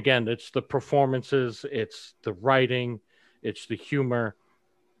 And again, it's the performances, it's the writing, it's the humor.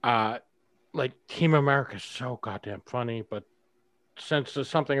 Like Team America is so goddamn funny, but since there's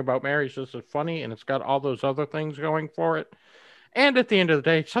Something About Mary, it's just funny and it's got all those other things going for it. And at the end of the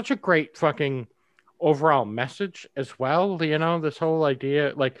day, such a great fucking overall message as well. This whole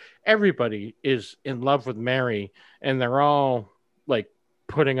idea, like everybody is in love with Mary and they're all like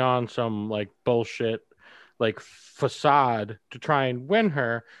putting on some like bullshit, like facade to try and win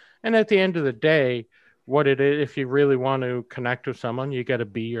her. And at the end of the day, what it is, if you really want to connect with someone, you got to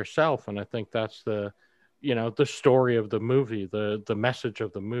be yourself. And I think that's the story of the movie, the message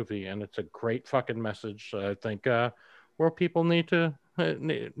of the movie, and it's a great fucking message. I think where people need to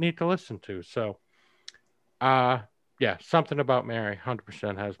listen to. So, Something About Mary,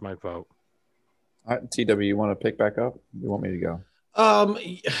 100% has my vote. All right, TW, you want to pick back up? You want me to go?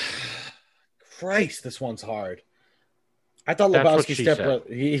 Christ, this one's hard. I thought Lebowski Step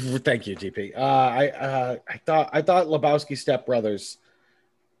Brothers. Thank you, DP. I thought Lebowski Step Brothers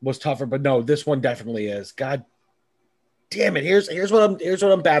was tougher, but no, this one definitely is. God damn it! Here's what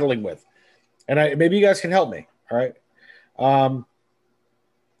I'm battling with, and maybe you guys can help me. All right.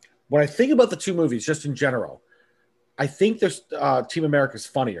 When I think about the two movies, just in general, I think there's Team America's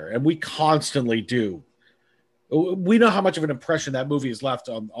funnier, and we constantly do. We know how much of an impression that movie has left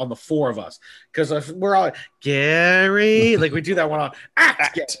on the four of us because we're all Gary, like we do that one on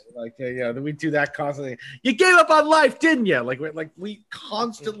act. Like we do that constantly. You gave up on life, didn't you? Like we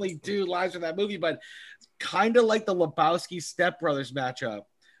constantly do lives in that movie, but kind of like the Lebowski Step Brothers matchup.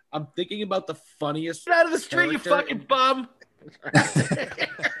 I'm thinking about the funniest. Get out of the street, you fucking bum.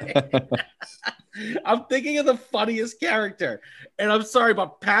 I'm thinking of the funniest character, and I'm sorry,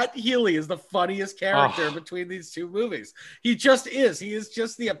 but Pat Healy is the funniest character between these two movies. He just is. He is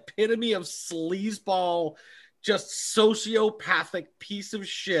just the epitome of sleazeball, just sociopathic piece of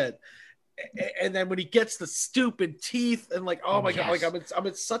shit. And then when he gets the stupid teeth and like, oh my god, like I'm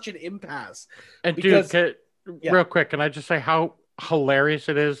in such an impasse. And because, dude, real quick, can I just say how hilarious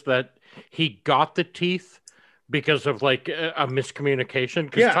it is that he got the teeth because of like a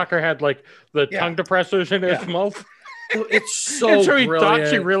miscommunication? Because Tucker had like the tongue depressors in his mouth. It's so and so he brilliant. thought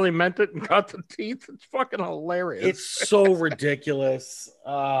she really meant it and got the teeth. It's fucking hilarious. It's so ridiculous.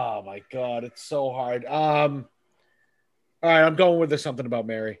 Oh my god, it's so hard. All right, I'm going with this something about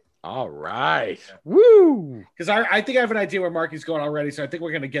Mary. All right. Woo! Because I think I have an idea where Marky's going already, so I think we're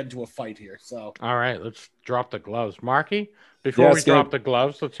going to get into a fight here. So all right, let's drop the gloves. Marky, before we drop the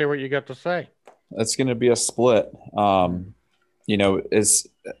gloves, let's hear what you got to say. It's going to be a split. You know,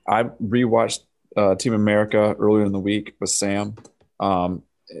 I rewatched Team America earlier in the week with Sam.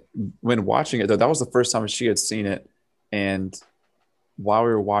 When watching it, though, that was the first time she had seen it. And while we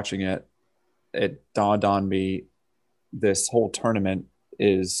were watching it, it dawned on me this whole tournament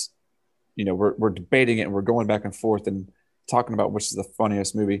is, you know, we're debating it and we're going back and forth and talking about which is the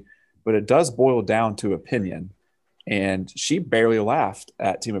funniest movie, but it does boil down to opinion. And she barely laughed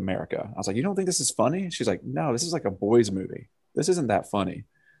at Team America. I was like, you don't think this is funny? She's like, no, this is like a boys movie. This isn't that funny.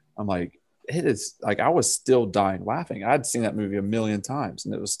 I'm like, it is. Like, I was still dying laughing. I'd seen that movie a million times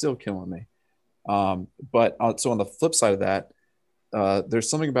and it was still killing me. But so on the flip side of that, there's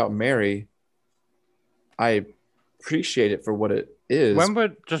something about Mary. I appreciate it for what it is. When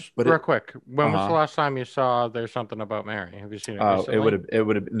was the last time you saw There's Something About Mary? Have you seen it recently? It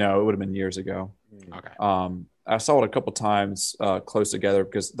would have been years ago. Okay. I saw it a couple times close together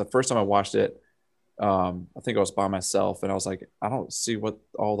because the first time I watched it, I think I was by myself and I was like, I don't see what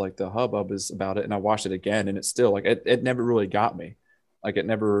all like the hubbub is about it. And I watched it again and it's still like, it never really got me. Like it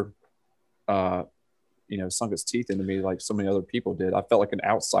never, sunk its teeth into me like so many other people did. I felt like an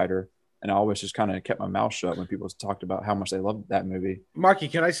outsider. And I always just kind of kept my mouth shut when people talked about how much they loved that movie. Marky,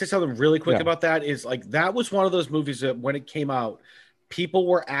 can I say something really quick about that? Is like, that was one of those movies that when it came out, people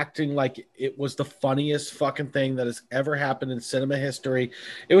were acting like it was the funniest fucking thing that has ever happened in cinema history.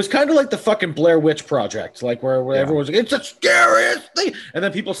 It was kind of like the fucking Blair Witch Project, like where everyone's like, it's the scariest thing. And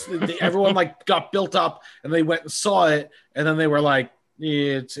then everyone like got built up and they went and saw it. And then they were like,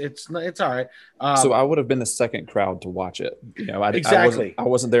 it's all right. So I would have been the second crowd to watch it. You know, exactly. I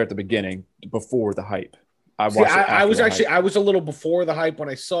wasn't there at the beginning before the hype. I was a little before the hype when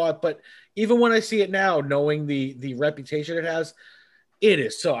I saw it, but even when I see it now, knowing the reputation it has, it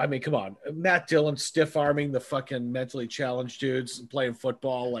is so. I mean, come on, Matt Dillon stiff arming the fucking mentally challenged dudes playing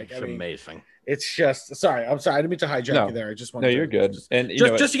football, like it's amazing. It's just sorry. I'm sorry. I didn't mean to hijack you there. I just wanted. No, you're good.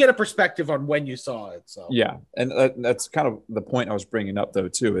 Just to get a perspective on when you saw it. So yeah, and that's kind of the point I was bringing up though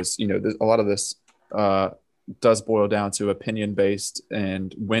too. Is a lot of this does boil down to opinion based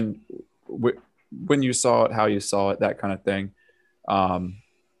and when you saw it, how you saw it, that kind of thing.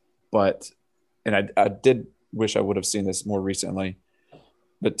 But I did wish I would have seen this more recently.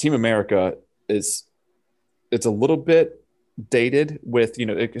 But Team America it's a little bit dated with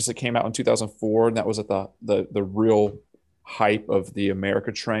because it came out in 2004 and that was at the real hype of the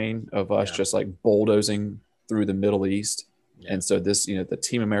America train of us just like bulldozing through the Middle East. And so this the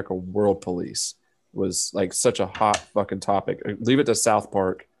Team America World Police was like such a hot fucking topic. Leave it to South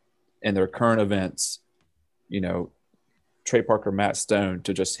Park and their current events, Trey Parker, Matt Stone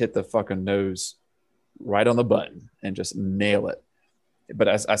to just hit the fucking nose right on the button and just nail it. But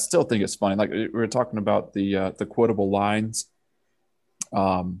I still think it's funny. Like we were talking about the quotable lines,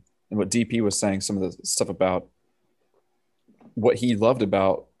 and what DP was saying, some of the stuff about what he loved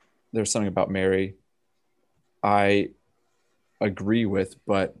about There's Something About Mary. I agree with,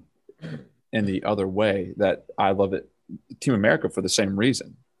 but in the other way that I love it, Team America for the same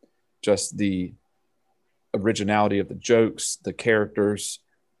reason, just the originality of the jokes, the characters,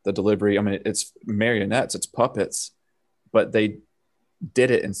 the delivery. I mean, it's marionettes, it's puppets, but they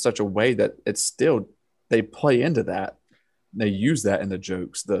did it in such a way that it's still, they play into that. They use that in the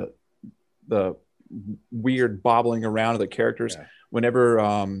jokes, the weird bobbling around of the characters.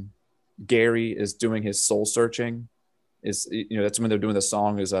 Whenever Gary is doing his soul searching, is that's when they're doing the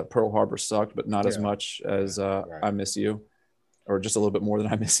song is Pearl Harbor sucked, but not as much as I Miss You, or just a little bit more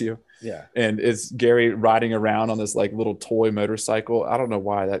than I Miss You. Yeah. And it's Gary riding around on this like little toy motorcycle. I don't know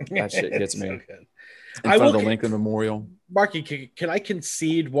why that shit gets me. So in front of the Lincoln Memorial. Marky, can I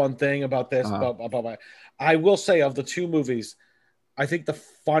concede one thing about this? I will say of the two movies, I think the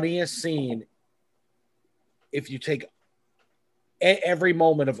funniest scene, if you take every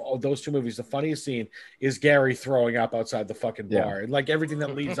moment of those two movies, the funniest scene is Gary throwing up outside the fucking bar, and like everything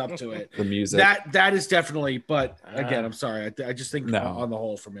that leads up to it. The music. That is definitely. But again, I'm sorry. I just think on the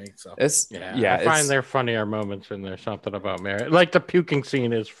whole for me. So I find there funnier moments in there. Something about Mary, like the puking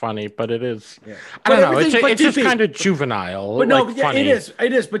scene, is funny, but it is. Yeah. I don't know. It's just kind of juvenile. But no, funny. it is.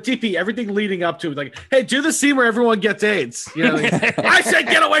 It is. But DP, everything leading up to like, hey, do the scene where everyone gets AIDS. You know, like, I said,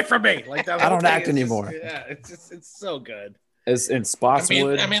 get away from me. Like that. I don't act anymore. It's so good. As in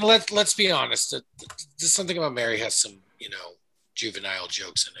Spotswood. I mean, let's be honest. There's something about Mary has some, juvenile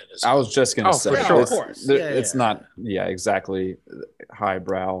jokes in it. I was just gonna say, for sure. Of course, it's not, exactly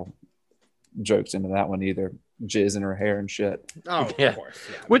highbrow jokes into that one either. Jizz in her hair and shit. Oh, of course.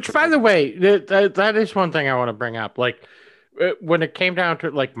 Yeah. Which, by the way, that is one thing I want to bring up. Like, when it came down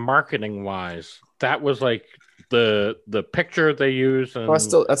to like marketing wise, that was like the picture they used, and that's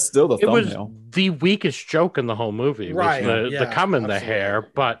still the thumbnail. It was the weakest joke in the whole movie, right? The cum in the hair,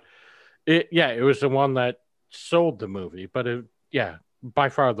 but it was the one that sold the movie, but by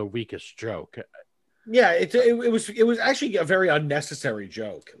far the weakest joke. Yeah, it was actually a very unnecessary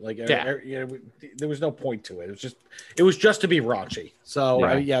joke. Like, there was no point to it. It was just to be raunchy. So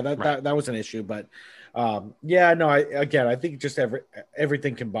that was an issue. But I think just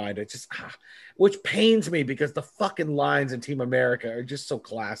everything combined, it just which pains me because the fucking lines in Team America are just so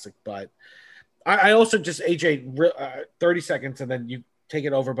classic. But I also just AJ 30 seconds and then you take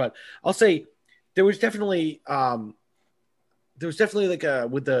it over. But I'll say there was definitely like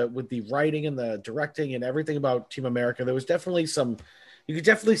with the writing and the directing and everything about Team America, there was definitely you could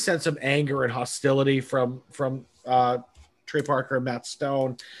definitely sense some anger and hostility from Trey Parker and Matt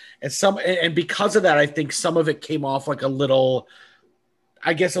Stone, and because of that, I think some of it came off like a little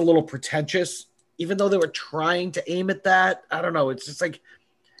pretentious, even though they were trying to aim at that. I don't know. It's just like,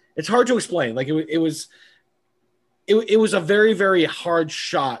 it's hard to explain. Like it was a very, very hard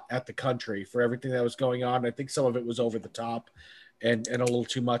shot at the country for everything that was going on. I think some of it was over the top and a little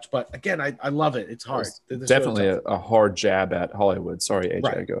too much, but again, I love it. It's hard. It's definitely a hard jab at Hollywood. Sorry, AJ,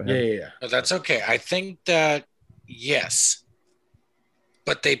 right. Go ahead. Yeah. No, that's okay. I think that, yes,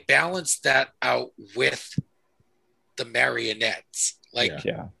 but they balanced that out with the marionettes. Like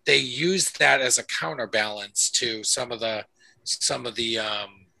they used that as a counterbalance to some of their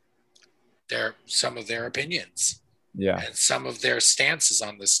opinions. Yeah. And some of their stances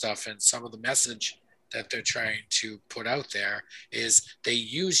on this stuff, and some of the message that they're trying to put out there is they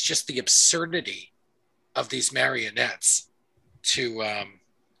use just the absurdity of these marionettes to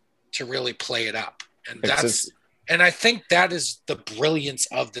really play it up. And and I think that is the brilliance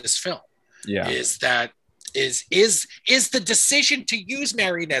of this film. Yeah. Is the decision to use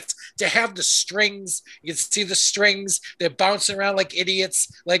marionettes, to have the strings, you can see the strings, they're bouncing around like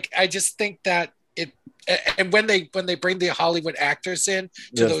idiots. Like, I just think that and when they bring the Hollywood actors in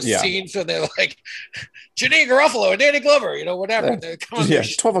to those scenes when they're like Janine Garofalo and Danny Glover, whatever. They're coming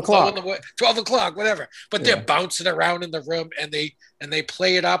 12 o'clock. 12 o'clock, whatever. But they're bouncing around in the room and they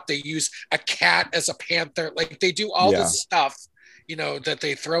play it up. They use a cat as a panther. Like, they do all this stuff, that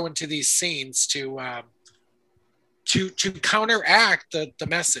they throw into these scenes to counteract the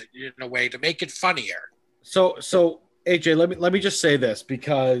message in a way, to make it funnier. So AJ, let me just say this,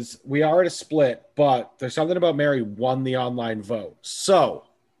 because we are at a split, but there's something about Mary won the online vote. So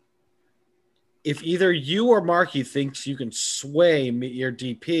if either you or Marky thinks you can sway your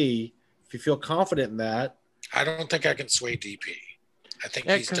DP, if you feel confident in that. I don't think I can sway DP. I think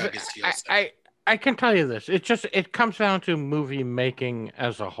he's dug his heels. I can tell you this. It comes down to movie making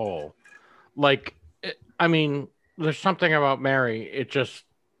as a whole. Like, there's something about Mary. It just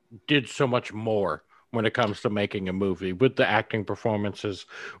did so much more when it comes to making a movie, with the acting performances,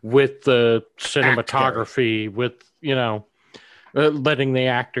 with the cinematography, with, letting the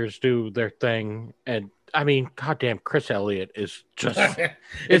actors do their thing. And goddamn, Chris Elliott is just,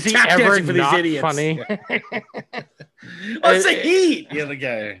 is he ever for not these funny? What's the heat? The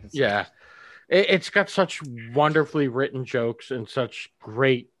guy. Yeah. It's got such wonderfully written jokes and such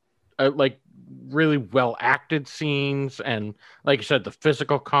great, really well acted scenes. And like you said, the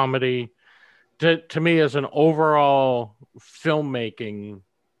physical comedy. To me, as an overall filmmaking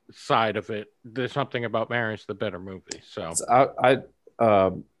side of it, there's something about Mary's the better movie. So I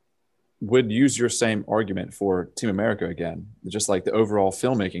would use your same argument for Team America again, just like the overall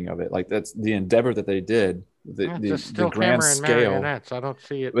filmmaking of it. Like, that's the endeavor that they did, the grand scale. I don't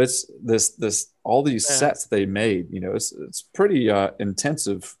see it. It's this all these sets they made. It's pretty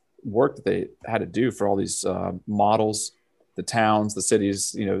intensive work that they had to do for all these models, the towns, the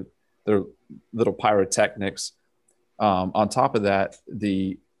cities. Their little pyrotechnics. On top of that,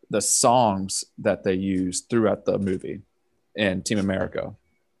 the songs that they use throughout the movie and Team America,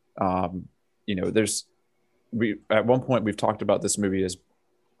 at one point we've talked about this movie as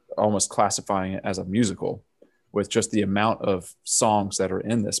almost classifying it as a musical with just the amount of songs that are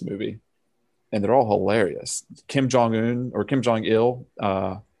in this movie, and they're all hilarious. Kim Jong-un or Kim Jong-il,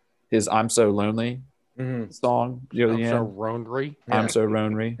 his "I'm So Lonely" song, I'm so lonely. I'm so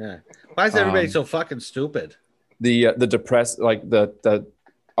lonely. Yeah. Why is everybody so fucking stupid? The depressed, like the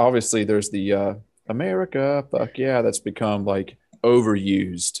obviously there's the America, fuck yeah, that's become like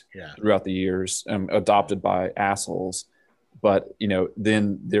overused throughout the years and adopted by assholes. But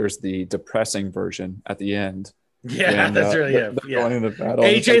then there's the depressing version at the end. Yeah, that's really going into battle.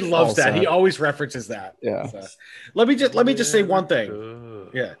 AJ loves that. He always references that. Yeah. So, let me just say one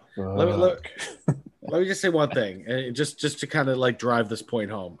thing. Yeah. Let me just say one thing, and just to kind of like drive this point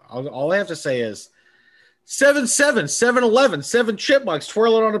home. All I have to say is 7-7, 7-11, 7 chipmunks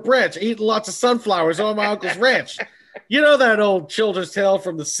twirling on a branch, eating lots of sunflowers on my uncle's ranch. You know that old children's tale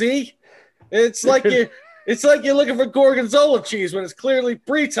from the sea? It's like you're looking for gorgonzola cheese when it's clearly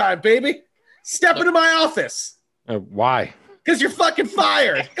brie time, baby. Step into my office. Why? Because you're fucking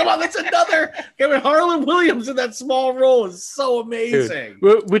fired. Come on, that's another. Harlan Williams in that small role is so amazing.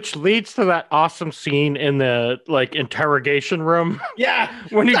 Dude, which leads to that awesome scene in the interrogation room. Yeah,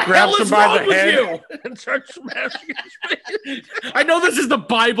 when he grabs him by the head and starts smashing his face. I know this is the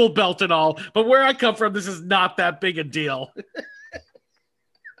Bible Belt and all, but where I come from, this is not that big a deal.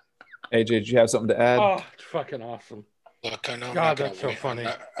 AJ, did you have something to add? Oh, it's fucking awesome. Look, I know that's so funny.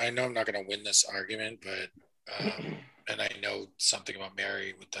 I know I'm not going to win this argument, but and I know something about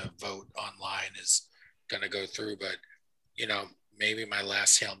Mary with the vote online is going to go through, but maybe my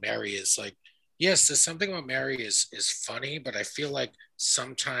last Hail Mary is like, yes, there's something about Mary is funny, but I feel like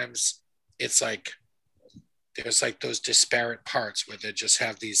sometimes it's like there's like those disparate parts where they just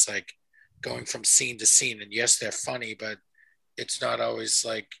have these like going from scene to scene, and yes, they're funny, but it's not always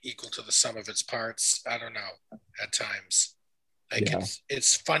like equal to the sum of its parts. I don't know. At times,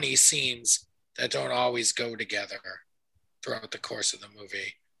 it's funny scenes that don't always go together throughout the course of the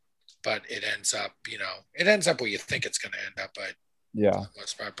movie, but it ends up where you think it's going to end up. But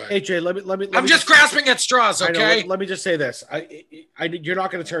but AJ, let me. I'm just grasping at straws. Okay. Let me just say this. You're not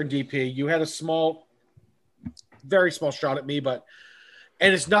going to turn DP. You had a very small shot at me, but.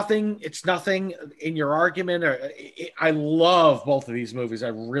 And it's nothing in your argument. I love both of these movies. I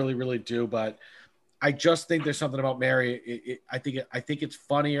really, really do. But I just think there's something about Mary. I think it's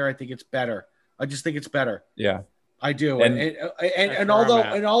funnier. I think it's better. I just think it's better. Yeah, I do. And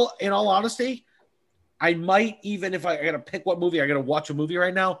although, in all honesty, I might even if I got to pick what movie I got to watch a movie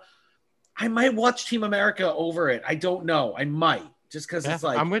right now, I might watch Team America over it. I don't know. I might just because it's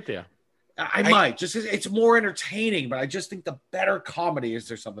like I'm with you. I might just it's more entertaining, but I just think the better comedy is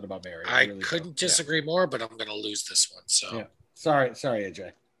There's Something About Mary. I really couldn't disagree more, but I'm going to lose this one. So sorry,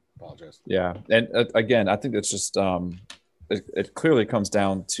 AJ. Apologize. Yeah, and again, I think it's just it clearly comes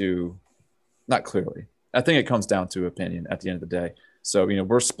down to not clearly. I think it comes down to opinion at the end of the day. So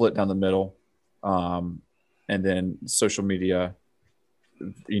we're split down the middle, and then social media,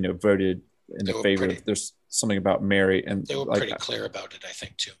 voted in the favor. There's something about Mary, and they were pretty clear about it, I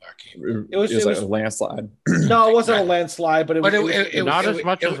think, too, Marky. It was like a landslide. No, it wasn't a landslide, but it was not as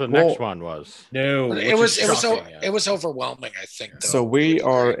much as the next one was. No, it was overwhelming, I think. Though. So we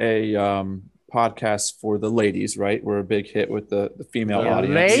are a podcast for the ladies, right? We're a big hit with the female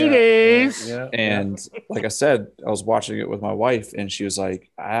audience. Ladies, and like I said, I was watching it with my wife, and she was like,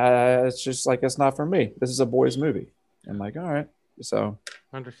 "It's just like it's not for me. This is a boys' movie." I'm like, "All right." So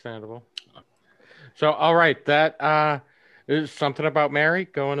understandable. So, all right, that is Something About Mary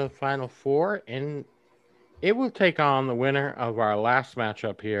going to the final four, and it will take on the winner of our last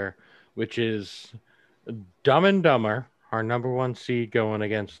matchup here, which is Dumb and Dumber, our number 1 seed going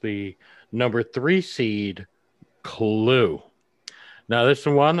against the number 3 seed, Clue. Now, this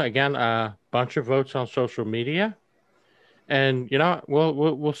one, again, a bunch of votes on social media, and,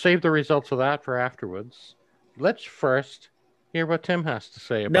 we'll save the results of that for afterwards. Let's first hear what Tim has to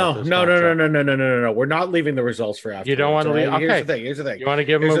say about this. No. We're not leaving the results for after. You don't want to leave? Right? Okay. Here's the thing. You want to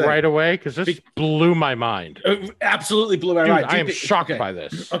give him right away? Because this blew my mind. Absolutely blew my mind. I am shocked by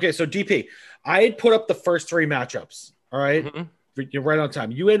this. Okay, so DP, I had put up the first 3 matchups. All right? Mm-hmm. You're right on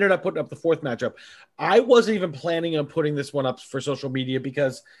time. You ended up putting up the 4th matchup. I wasn't even planning on putting this one up for social media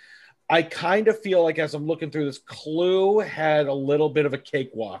because I kind of feel like as I'm looking through this, Clue had a little bit of a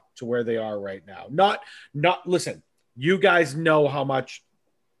cakewalk to where they are right now. Listen, you guys know how much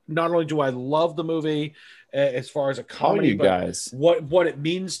not only do I love the movie as far as a How are comedy, you but guys? what it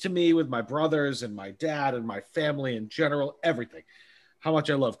means to me with my brothers and my dad and my family in general, everything. How much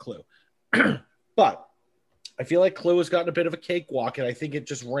I love Clue. But I feel like Clue has gotten a bit of a cakewalk, and I think it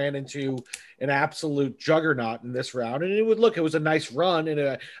just ran into an absolute juggernaut in this round. And it was a nice run,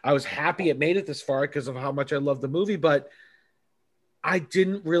 and I was happy it made it this far because of how much I love the movie. But I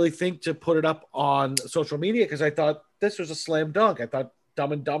didn't really think to put it up on social media because I thought this was a slam dunk. I thought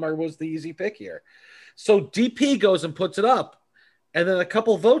Dumb and Dumber was the easy pick here. So DP goes and puts it up, and then a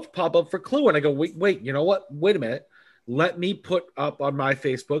couple votes pop up for Clue, and I go, wait, you know what? Wait a minute. Let me put up on my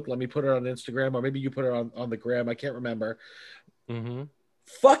Facebook. Let me put it on Instagram, or maybe you put it on the gram. I can't remember. Mm-hmm.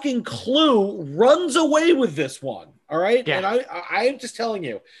 Fucking Clue runs away with this one. All right. Yeah. And I am just telling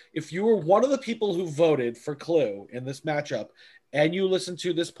you, if you were one of the people who voted for Clue in this matchup and you listen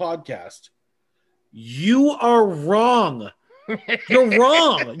to this podcast, you are wrong. You're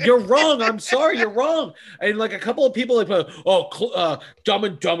wrong. You're wrong. I'm sorry. You're wrong. And like a couple of people like, Dumb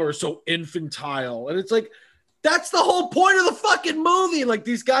and Dumber is so infantile. And it's like, that's the whole point of the fucking movie. Like,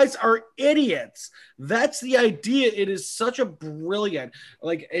 these guys are idiots. That's the idea. It is such a brilliant,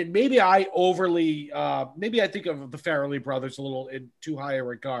 like, and maybe I overly, maybe I think of the Farrelly brothers a little in too high a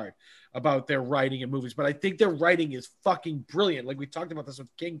regard about their writing in movies, but I think their writing is fucking brilliant. Like we talked about this with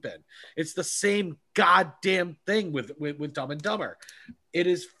Kingpin. It's the same goddamn thing with Dumb and Dumber. It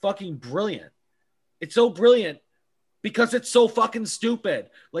is fucking brilliant. It's so brilliant because it's so fucking stupid.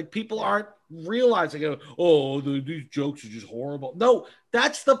 Like, people aren't realizing, these jokes are just horrible. No,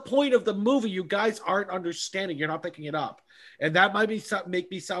 that's the point of the movie. You guys aren't understanding. You're not picking it up. And that might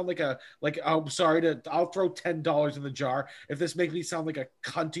make me sound like I'm sorry I'll throw $10 in the jar. If this makes me sound like a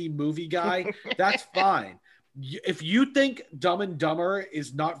cunty movie guy, that's fine. If you think Dumb and Dumber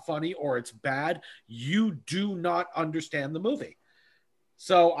is not funny or it's bad, you do not understand the movie.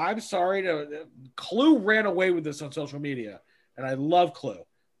 So I'm sorry Clue ran away with this on social media, and I love Clue.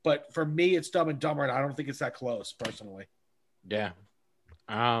 But for me, it's Dumb and Dumber, and I don't think it's that close, personally. Yeah.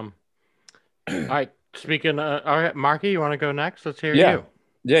 All right. Speaking all right, Marky, you want to go next? Let's hear you.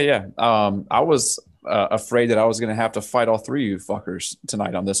 Yeah. I was afraid that I was going to have to fight all three of you fuckers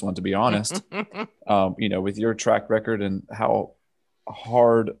tonight on this one, to be honest. With your track record and how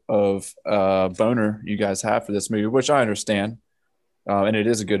hard of boner you guys have for this movie, which I understand. And it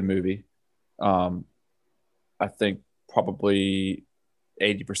is a good movie. I think probably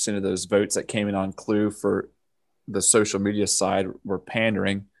 80% of those votes that came in on Clue for the social media side were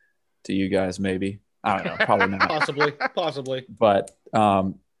pandering to you guys, maybe. I don't know, probably not. Possibly. But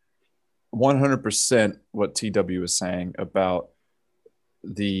 100% what TW was saying about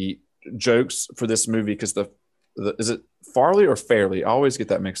the jokes for this movie, because is it Farley or Fairley? I always get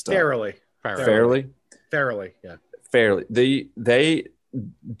that mixed up. Fairly, yeah. Fairly. They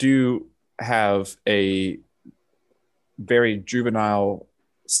do have a very juvenile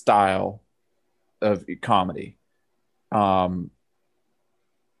style of comedy.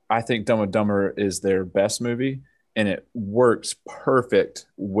 I think Dumb and Dumber is their best movie, and it works perfect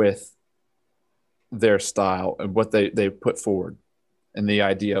with their style and what they put forward, and the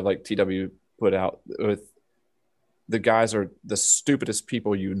idea, like TW put out, with the guys are the stupidest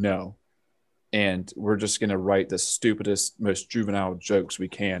people and we're just going to write the stupidest, most juvenile jokes we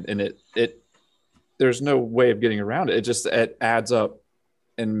can, and it there's no way of getting around it. It adds up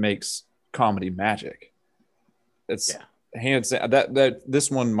and makes comedy magic. It's hands down, that this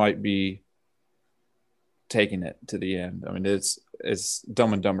one might be taking it to the end. I mean, it's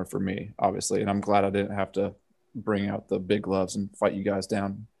Dumb and Dumber for me, obviously, and I'm glad I didn't have to bring out the big gloves and fight you guys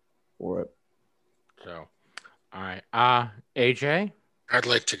down for it. So, all right, AJ, I'd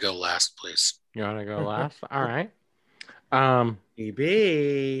like to go last, please. You want to go last? All right.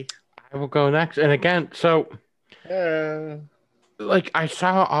 EB. I will go next, and again, so. Like, I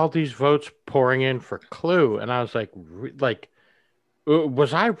saw all these votes pouring in for Clue, and I was like,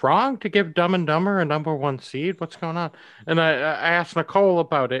 was I wrong to give Dumb and Dumber a number one seed? What's going on? And I asked Nicole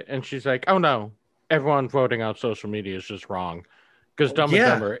about it, and she's like, oh no, everyone voting on social media is just wrong, because Dumb and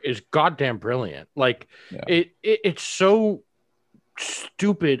Dumber is goddamn brilliant. Like, it's so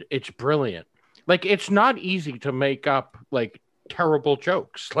stupid, it's brilliant. Like, it's not easy to make up, like, terrible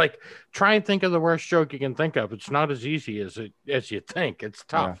jokes. Like, try and think of the worst joke you can think of. It's not as easy as you think. It's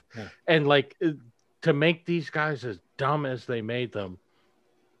tough. Yeah. And like, to make these guys as dumb as they made them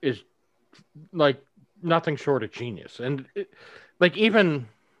is like nothing short of genius. And like, even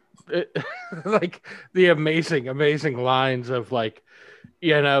like the amazing lines of, like,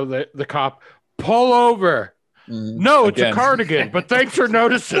 the cop, pull over. No, it's a cardigan, but thanks for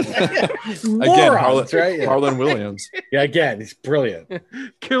noticing. Again, Morons, right? Yeah. Harlan Williams. Yeah, again, he's brilliant.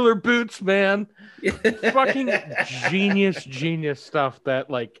 Killer boots, man. Fucking genius stuff that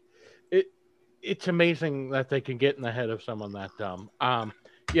it's amazing that they can get in the head of someone that dumb.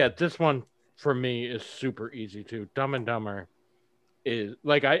 Yeah, this one for me is super easy too. Dumb and Dumber is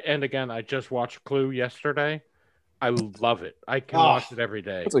I just watched Clue yesterday. I love it. I can watch it every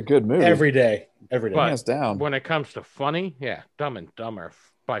day. It's a good movie. Every day. But hands down. when it comes to funny, yeah, Dumb and Dumber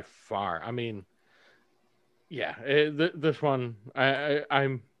by far. I mean, yeah, this one,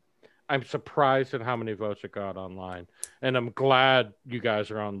 I'm surprised at how many votes it got online, and I'm glad you guys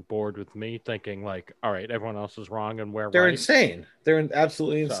are on board with me, thinking like, all right, everyone else is wrong and we're They're right. insane. They're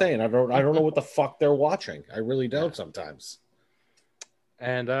absolutely insane. I don't know what the fuck they're watching. I really don't sometimes.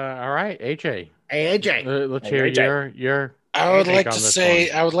 And all right, AJ. Hey, AJ. Let's Hey, hear AJ. your. I would take like on to this say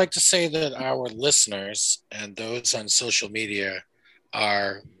one. I would like to say that our listeners and those on social media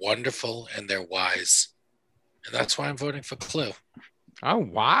are wonderful and they're wise. And that's why I'm voting for Clue. Oh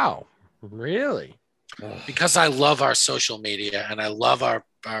wow, really? Because I love our social media and I love our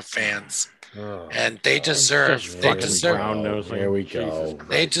fans. And they deserve There we go.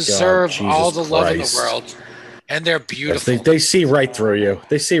 They deserve all the love in the Christ. world. And they're beautiful. They see right through you.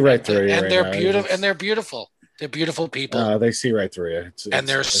 They see right through you. And right they're now. beautiful. And they're beautiful. They're beautiful people. They see right through you. And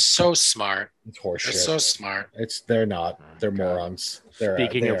they're so smart. It's horseshit. They're so smart. They're not. They're morons. They're,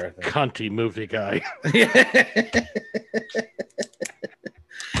 Speaking of cunty movie guy.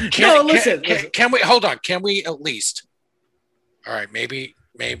 Can we hold on? Can we at least? All right, maybe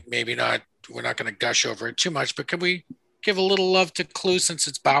not. We're not going to gush over it too much, but can we give a little love to Clue since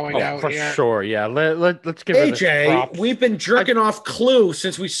it's bowing out for here? sure. Yeah, let's give it a AJ, props. we've been jerking off Clue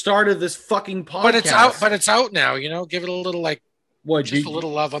since we started this fucking podcast. But it's out now. You know, give it a little a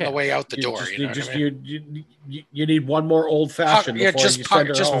little love on the way out the door. You need one more old fashioned.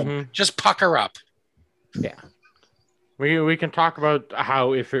 Just pucker up. Yeah. We can talk about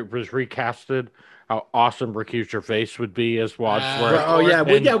how if it was recasted, how awesome Ricky Gervais would be as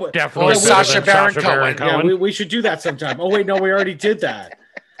Wadsworth. Definitely Sacha Baron Cohen. Yeah, we should do that sometime. Oh wait, no, we already did that,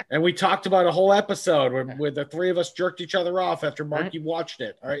 and we talked about a whole episode where the three of us jerked each other off after Marky watched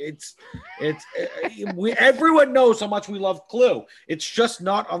it. All right, everyone knows how much we love Clue. It's just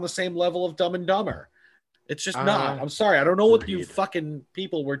not on the same level of Dumb and Dumber. It's just not. I'm sorry. I don't know what you fucking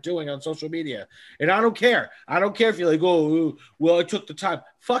people were doing on social media. And I don't care. I don't care if you're like, oh, well, I took the time.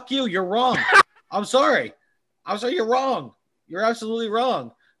 Fuck you. You're wrong. I'm sorry. You're wrong. You're absolutely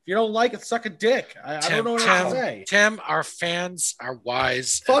wrong. If you don't like it, suck a dick. I don't know what else to say. Tim, our fans are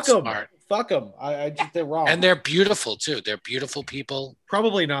wise. Fuck them. Smart. Fuck them. I just, they're wrong. And they're beautiful, too. They're beautiful people.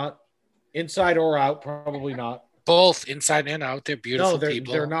 Probably not. Inside or out, probably not. Both inside and out. They're beautiful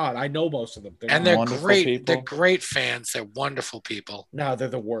people. They're not. I know most of them. They're great. People. They're great fans. They're wonderful people. No, they're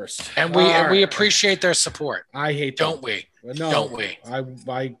the worst. And we appreciate their support. I hate them. Don't we? No, don't we?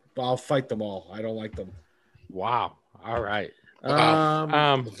 I'll fight them all. I don't like them. Wow. All right.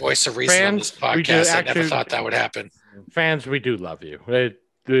 The voice of reason on this podcast. I never thought that would happen. Fans, we do love you.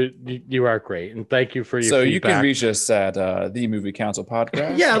 You are great, and thank you for your feedback. You can reach us at the Movie Council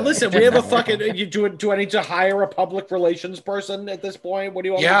Podcast. Yeah, listen, we have a fucking. Do I need to hire a public relations person at this point? What do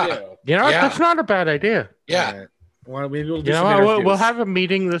you want me to do? You know, that's not a bad idea. Yeah. Right. Well, maybe we'll do some interviews. We'll have a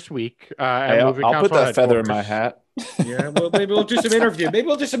meeting this week. I'll put that feather in my hat. Yeah, well, maybe we'll do some interviews. Maybe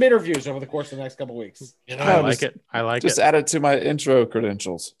we'll do some interviews over the course of the next couple of weeks. You know, I like it. Just add it to my intro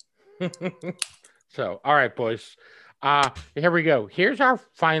credentials. So, all right, boys. Here we go. Here's our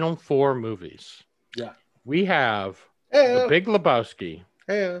final four movies. Yeah. We have The Big Lebowski,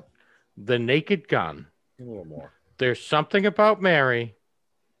 The Naked Gun, a little more. There's Something About Mary,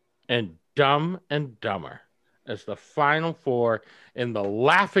 and Dumb and Dumber as the final four in the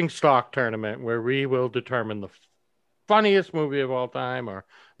Laughingstock tournament, where we will determine the funniest movie of all time or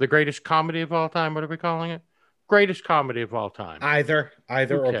the greatest comedy of all time. What are we calling it? Greatest comedy of all time. Either or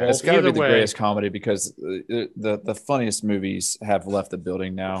both. It's got to be the greatest comedy because the funniest movies have left the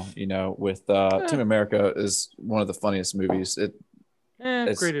building now. You know, with Team America is one of the funniest movies.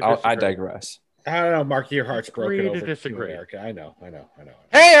 I digress. I don't know, Mark. Your heart's broken over Team America. I know.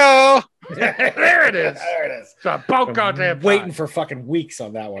 Hey-o! There it is. It's about goddamn waiting for fucking weeks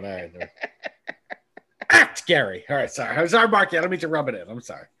on that one. Act, Gary. All right, sorry. I'm sorry, Marky. I don't mean to rub it in. I'm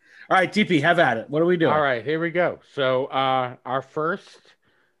sorry. All right, DP, have at it. What are we doing? All right, here we go. So our first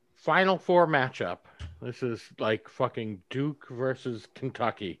Final Four matchup. This is like fucking Duke versus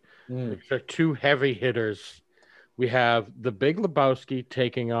Kentucky. They're two heavy hitters. We have The Big Lebowski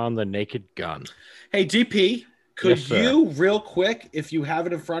taking on The Naked Gun. Hey, DP, Could Yes, sir. you, real quick, if you have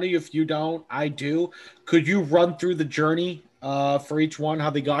it in front of you, if you don't, I do. Could you run through the journey for each one,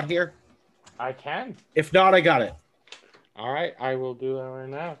 how they got here? I can. If not, I got it. All right, I will do that right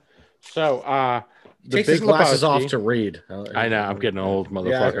now. So, the Takes Big his glasses Lebowski. off to read. I know, I'm getting old, Yeah,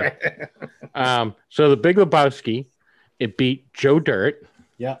 motherfucker. right. So the Big Lebowski, it beat Joe Dirt,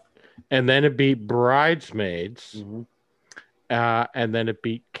 Yeah. and then it beat Bridesmaids, Mhm. and then it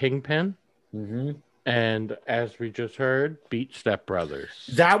beat Kingpin, and as we just heard, beat Step Brothers.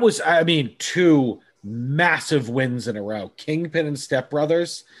 That was, I mean, two massive wins in a row. Kingpin and Step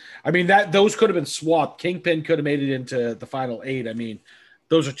Brothers. I mean, those could have been swapped. Kingpin could have made it into the final 8. I mean,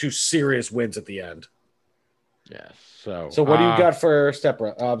 those are two serious wins at the end. Yes. So what do you got for Step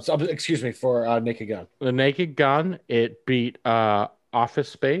Brothers? Excuse me, for Naked Gun. The Naked Gun, it beat Office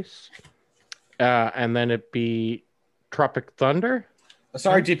Space, and then it beat Tropic Thunder.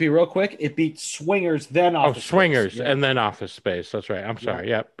 Sorry, DP, real quick. It beat Swingers, then Office Swingers, Space. and then Office Space. That's right. I'm sorry.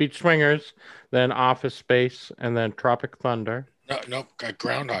 Yeah. Beat Swingers, then Office Space, and then Tropic Thunder. No,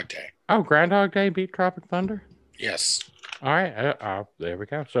 Groundhog Day. Oh, Groundhog Day beat Tropic Thunder? Yes. All right. There we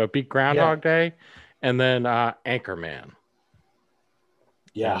go. So it beat Groundhog Day, and then Anchorman.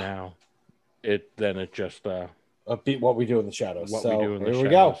 Yeah. And now it just beat What We Do in the Shadows. What We Do in the Shadows. Here we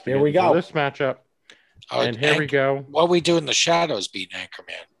go. Here we go. This matchup. And here we go. What We Do in the Shadows beat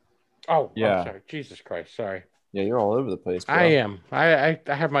Anchorman. Oh, Yeah. I'm sorry. Jesus Christ. Sorry. Yeah, you're all over the place, bro. I am. I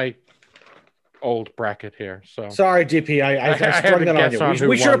have my old bracket here. So sorry, DP. I sprung that on you.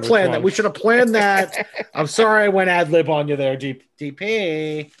 We should have planned that. We should have planned that. I'm sorry I went ad lib on you there,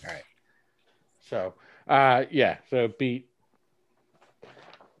 DP. All right. So, So it beat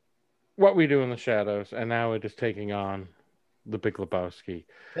What We Do in the Shadows, and now it is taking on the Big Lebowski.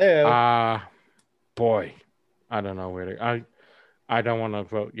 Hey. Boy, I don't know where to. I don't want to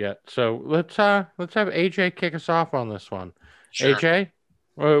vote yet. So let's have AJ kick us off on this one. Sure. AJ,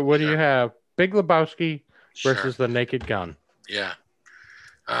 what do you have? Big Lebowski versus the Naked Gun. Yeah.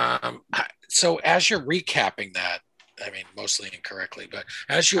 So as you're recapping that, I mean, mostly incorrectly, but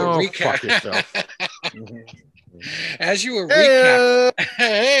as you were recapping, as you were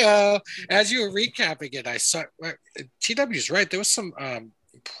recapping it, I saw TW's right. There was some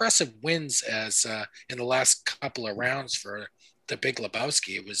impressive wins as in the last couple of rounds for the Big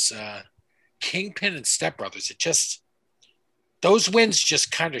Lebowski. It was Kingpin and Step Brothers. Those wins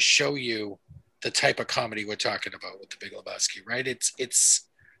just kind of show you the type of comedy we're talking about with the Big Lebowski, right? It's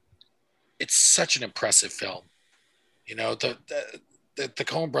such an impressive film. You know, the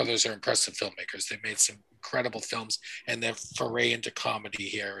Coen brothers are impressive filmmakers. They made some incredible films, and their foray into comedy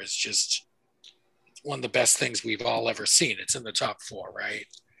here is just one of the best things we've all ever seen. It's in the top 4, right?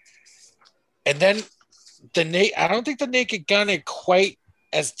 And then I don't think the Naked Gun had quite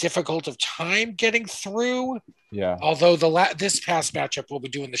as difficult of time getting through. Yeah. Although this past matchup, What We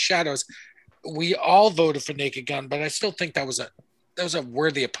Do in the Shadows, we all voted for Naked Gun, but I still think that was a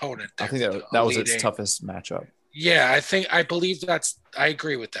worthy opponent. I think that was its toughest matchup. Yeah, I believe I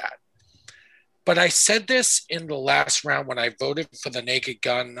agree with that. But I said this in the last round when I voted for the Naked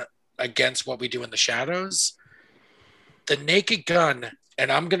Gun against What We Do in the Shadows. The Naked Gun, and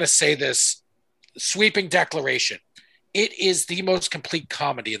I'm going to say this sweeping declaration, it is the most complete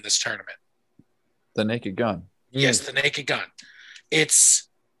comedy in this tournament. The Naked Gun. Yes, the Naked Gun.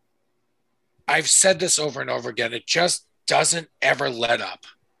 I've said this over and over again. It just doesn't ever let up.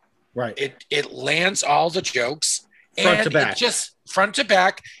 Right. It lands all the jokes front to back. Just front to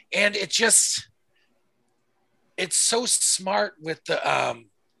back, and it's so smart with the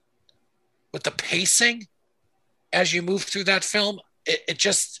pacing as you move through that film. It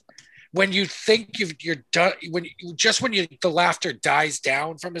just, when you think you're done, the laughter dies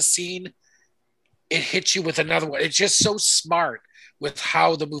down from a scene, it hits you with another one. It's just so smart with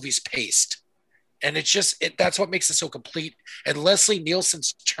how the movie's paced. And that's what makes it so complete. And Leslie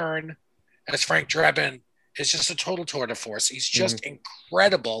Nielsen's turn as Frank Drebin is just a total tour de force. He's just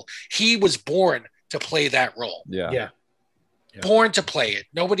incredible. He was born to play that role. Yeah. Born to play it.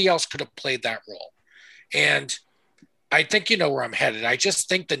 Nobody else could have played that role. And I think you know where I'm headed. I just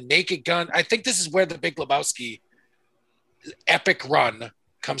think the Naked Gun, I think this is where the Big Lebowski epic run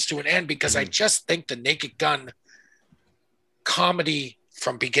comes to an end, because I just think the Naked Gun comedy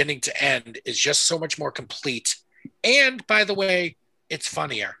from beginning to end is just so much more complete. And by the way, it's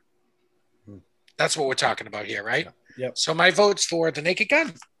funnier. That's what we're talking about here, right? Yep. So my vote's for the Naked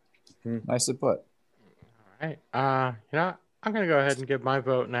Gun. Nicely put. All right. I'm going to go ahead and give my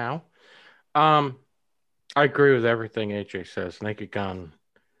vote now. I agree with everything AJ says. Naked Gun,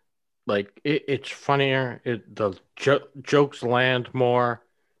 like it's funnier. The jokes land more.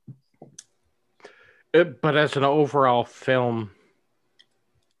 But as an overall film,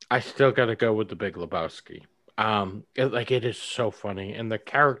 I still got to go with The Big Lebowski. It is so funny, and the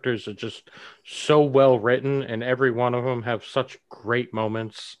characters are just so well written, and every one of them have such great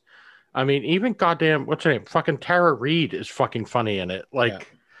moments. I mean, even goddamn, what's her name? Fucking Tara Reid is fucking funny in it.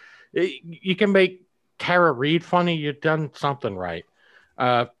 You can make Tara Reid funny, you've done something right.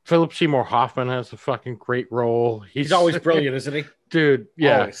 Philip Seymour Hoffman has a fucking great role. He's always brilliant, isn't he? Dude,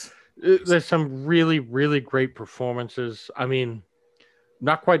 yeah. Always. There's some really, really great performances. I mean,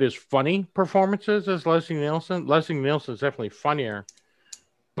 not quite as funny performances as Leslie Nielsen. Leslie Nielsen's definitely funnier,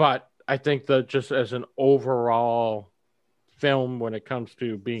 but I think that just as an overall film, when it comes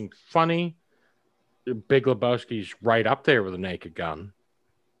to being funny, Big Lebowski's right up there with A Naked Gun.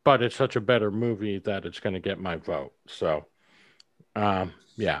 But it's such a better movie that it's going to get my vote. So,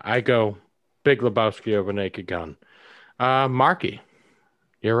 yeah, I go Big Lebowski over Naked Gun. Marky,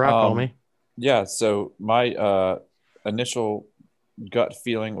 you're up, homie. Yeah, so my initial gut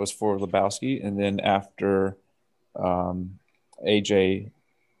feeling was for Lebowski, and then after AJ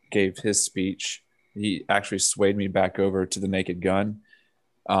gave his speech, he actually swayed me back over to The Naked Gun.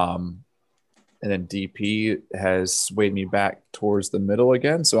 And then DP has swayed me back towards the middle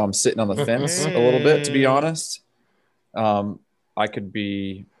again. So I'm sitting on the fence a little bit, to be honest. I could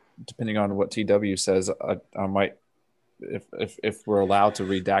be, depending on what TW says, I might, if we're allowed to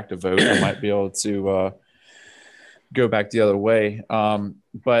redact a vote, I might be able to go back the other way.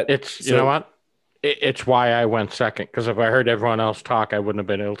 But you know what? It's why I went second, because if I heard everyone else talk, I wouldn't have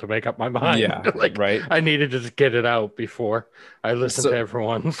been able to make up my mind. Yeah, right. I needed to just get it out before I listened to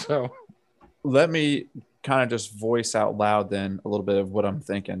everyone. So let me kind of just voice out loud then a little bit of what I'm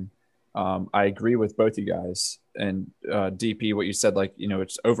thinking. I agree with both you guys, and DP, what you said,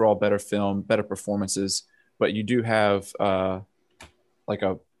 it's overall better film, better performances, but you do have a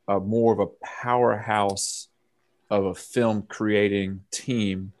more of a powerhouse of a film creating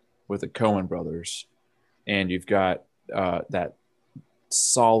team with the Coen brothers, and you've got that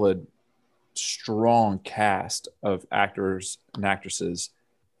solid, strong cast of actors and actresses.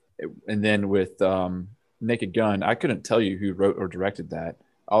 And then with Naked Gun, I couldn't tell you who wrote or directed that.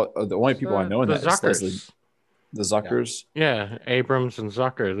 The only people I know in that is Leslie. The Zuckers. Yeah, Abrams and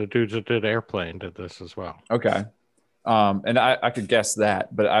Zucker, the dudes that did Airplane, did this as well. Okay. And I could guess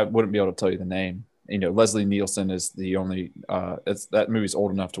that, but I wouldn't be able to tell you the name. Leslie Nielsen is the only that movie's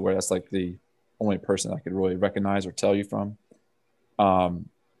old enough to where that's like the only person I could really recognize or tell you from.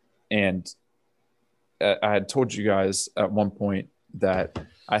 And I had told you guys at one point that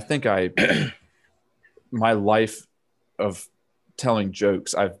I think my life of telling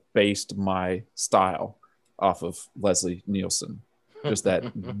jokes, I've based my style off of Leslie Nielsen. Just that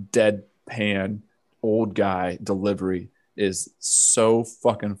deadpan old guy delivery is so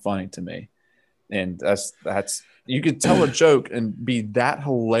fucking funny to me. And that's you could tell a joke and be that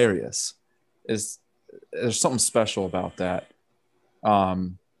hilarious. There's something special about that.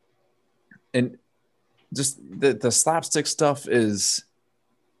 And just the slapstick stuff is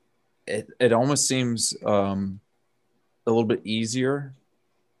it almost seems a little bit easier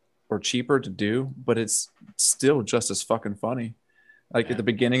or cheaper to do, but it's still just as fucking funny. Like at the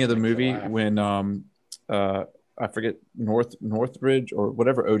beginning of the movie when I forget Northridge or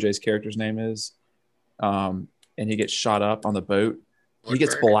whatever OJ's character's name is, and he gets shot up on the boat. Nordberg. He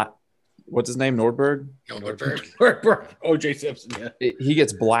gets what's his name? Nordberg? No, Nordberg. OJ Simpson, yeah. He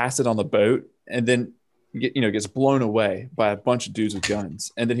gets blasted on the boat and then gets blown away by a bunch of dudes with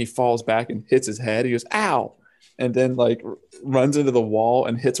guns. And then he falls back and hits his head. He goes, ow. And then runs into the wall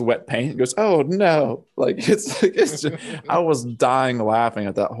and hits wet paint and goes, oh no. It's just, I was dying laughing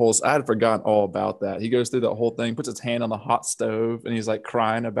at that whole, I had forgotten all about that. He goes through that whole thing, puts his hand on the hot stove, and he's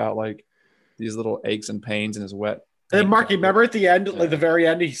crying about these little aches and pains in his wet. And then Marky, remember at the end, the very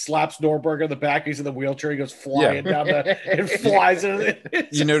end, he slaps Norberg on the back. He's in the wheelchair. He goes flying down and flies in it.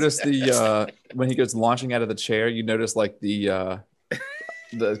 You notice when he goes launching out of the chair, you notice the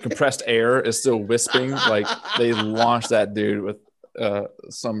compressed air is still wisping. They launched that dude with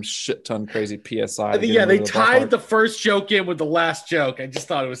some shit ton crazy PSI. They tied the first joke in with the last joke. I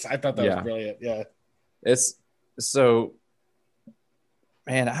thought that was brilliant. Yeah. It's so,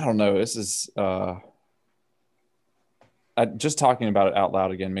 man, I don't know. This is, just talking about it out loud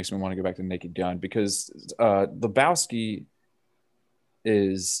again makes me want to go back to Naked Gun, because Lebowski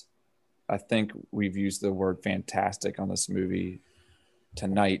is, I think we've used the word fantastic on this movie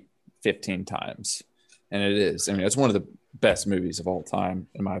tonight 15 times, and it is. I mean, it's one of the best movies of all time,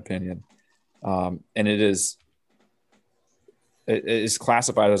 in my opinion, and it is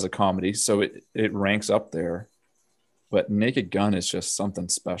classified as a comedy, so it ranks up there. But Naked Gun is just something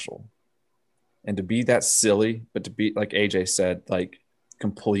special. and to be that silly, but to be, like AJ said, like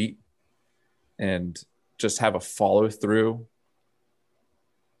complete and just have a follow through.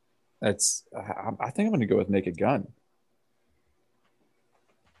 I think I'm going to go with Naked Gun.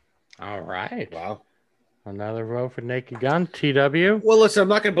 All right. Wow. Another vote for Naked Gun. TW. Well, listen, I'm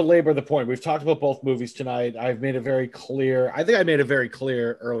not going to belabor the point. We've talked about both movies tonight. I've made it very clear. I think I made it very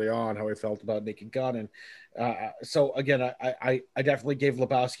clear early on how I felt about Naked Gun. And so, again, I definitely gave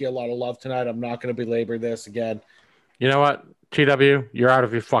Lebowski a lot of love tonight. I'm not going to belabor this again. You know what? TW, you're out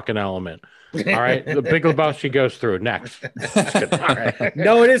of your fucking element. All right. The Big Lebowski goes through. Next. All right.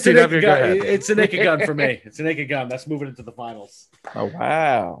 No, it is a TW, Naked go Gun. ahead. It's a Naked Gun for me. It's a Naked Gun. That's moving into the finals. Oh,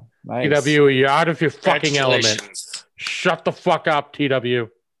 wow. Nice. TW, you're out of your fucking element. Congratulations. Shut the fuck up, TW.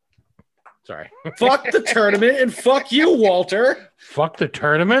 Sorry. Fuck the tournament and fuck you, Walter. Fuck the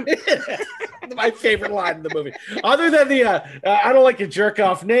tournament? My favorite line in the movie. Other than the, I don't like your jerk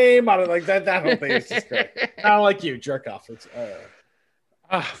off name. I don't like that whole thing. It's just great. I don't like you, jerk off. It's,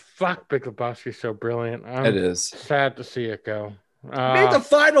 fuck, Big Lebowski's so brilliant. It is. Sad to see it go. made the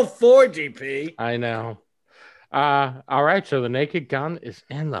final four, DP. I know. All right, so the Naked Gun is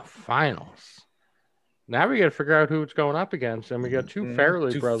in the finals. Now we got to figure out who it's going up against, and we got two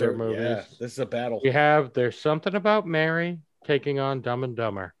Farrelly Brother movies. Yeah, this is a battle. We have There's Something About Mary taking on Dumb and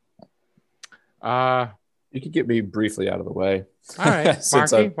Dumber. You could get me briefly out of the way. All right,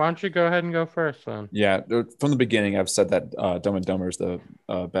 Marky, why don't you go ahead and go first then? Yeah, from the beginning, I've said that Dumb and Dumber is the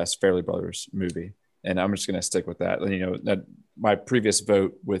best Farrelly Brothers movie, and I'm just going to stick with that. You know, that my previous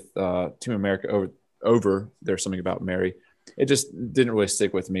vote with Team America over There's Something About Mary, it just didn't really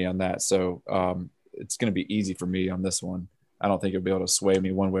stick with me on that. So it's going to be easy for me on this one. I don't think it'll be able to sway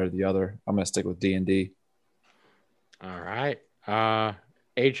me one way or the other. I'm going to stick with D&D. All right,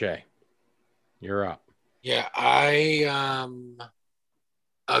 AJ, you're up. Yeah, I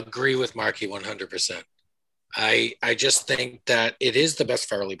agree with Marky 100%. I just think that it is the best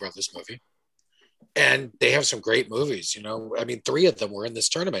Farrelly Brothers movie. And they have some great movies, you know. I mean, 3 of them were in this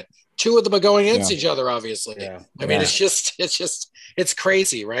tournament. 2 of them are going against each other, obviously. Yeah. I mean, it's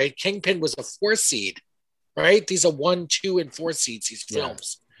crazy, right? Kingpin was a 4 seed, right? These are 1, 2, and 4 seeds, these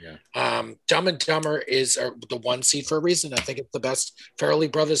films. Yeah. Dumb and Dumber is the 1 seed for a reason. I think it's the best Farrelly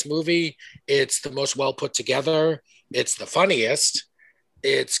Brothers movie. It's the most well put together. It's the funniest.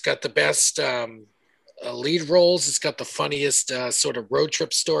 It's got the best lead roles. It's got the funniest sort of road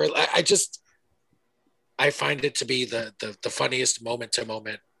trip story. I find it to be the funniest moment to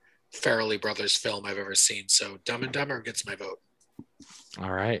moment Farrelly Brothers film I've ever seen. So Dumb and Dumber gets my vote.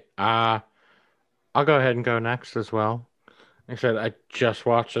 All right. I'll go ahead and go next as well. Like I said, I just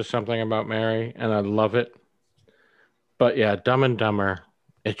watched There's Something About Mary, and I love it. But yeah, Dumb and Dumber,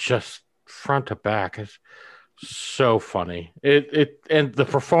 it's just front to back. It's so funny. And the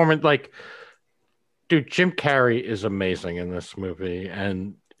performance, like, dude, Jim Carrey is amazing in this movie.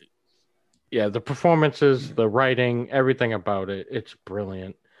 And yeah, the performances, the writing, everything about it, it's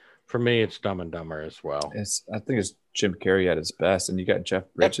brilliant. For me, it's Dumb and Dumber as well. I think it's Jim Carrey at his best, and you got Jeff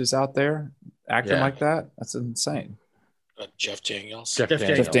Bridges out there acting like that. That's insane. Jeff Daniels. Jeff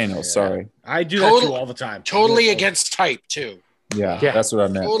Daniels, sorry. I do that too all the time. Totally against type, too. Yeah, that's what I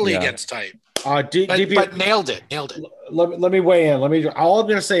meant. Totally against type. But nailed it. Let me weigh in. All I'm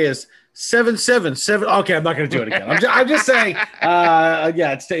going to say is 777. Okay, I'm not going to do it again. I'm just saying.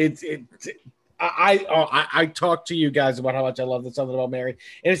 I talked to you guys about how much I love There's Something About Mary,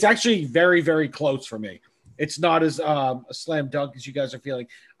 and it's actually very, very close for me. It's not as a slam dunk as you guys are feeling.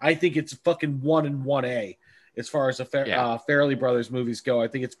 I think it's fucking 1 and 1A as far as the Farrelly Brothers movies go. I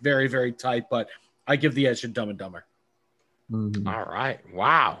think it's very, very tight, but I give the edge to Dumb and Dumber. Mm-hmm. All right.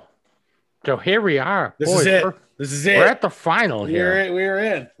 Wow. So here we are. This is it. We're at the final here. We are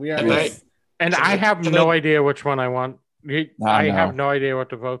in. And I have no idea which one I want. I have no idea what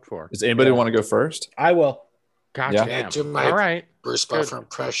to vote for. Does anybody want to go first? I will. Gotcha. Yeah, do my all right. Bruce Buffer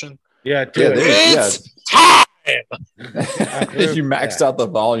impression. Yeah, do it. It's time! You maxed out the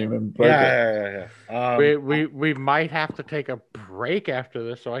volume and we might have to take a break after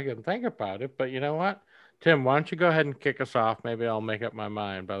this so I can think about it. But you know what, Tim, why don't you go ahead and kick us off? Maybe I'll make up my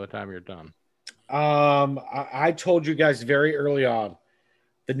mind by the time you're done. I told you guys very early on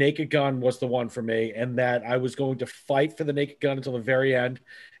the Naked Gun was the one for me, and that I was going to fight for the Naked Gun until the very end.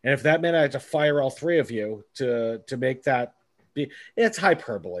 And if that meant I had to fire all 3 of you to make that be, it's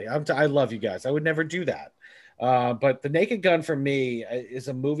hyperbole. I love you guys. I would never do that. But the Naked Gun for me is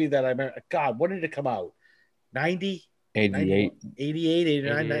a movie that I remember. God, when did it come out? 90? 88. 88,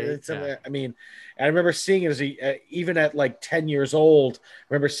 89. 88, yeah. I mean, I remember seeing it as even at like 10 years old.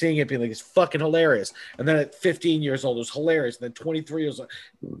 I remember seeing it being like, it's fucking hilarious. And then at 15 years old, it was hilarious. And then 23 years old.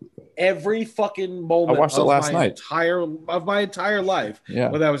 every fucking I moment watched it of last my night. entire life, Yeah.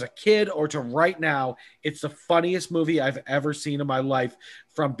 whether I was a kid or to right now. It's the funniest movie I've ever seen in my life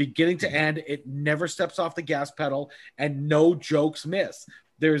from beginning to end. It never steps off the gas pedal, and no jokes miss.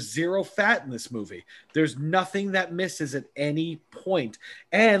 There's zero fat in this movie. There's nothing that misses at any point.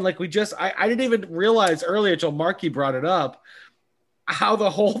 And like I didn't even realize earlier until Marky brought it up, how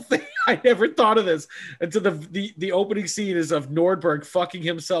the whole thing, I never thought of this until the opening scene is of Nordberg fucking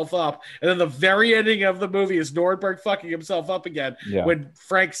himself up, and then the very ending of the movie is Nordberg fucking himself up again when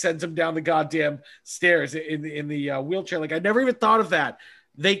Frank sends him down the goddamn stairs in the wheelchair. Like, I never even thought of that.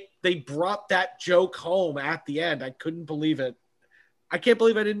 They brought that joke home at the end. I couldn't believe it. I can't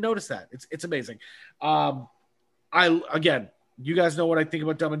believe I didn't notice that. It's amazing. Again, you guys know what I think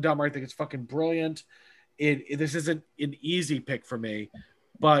about Dumb and Dumber. I think it's fucking brilliant. This isn't an easy pick for me,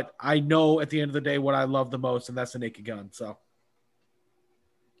 but I know at the end of the day what I love the most, and that's the Naked Gun. So,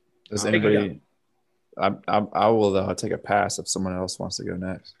 does anybody? I will take a pass if someone else wants to go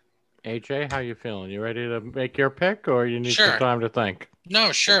next. AJ, how you feeling? You ready to make your pick, or you need some time to think?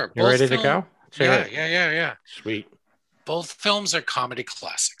 No, sure. You ready to go? Yeah. Sweet. Both films are comedy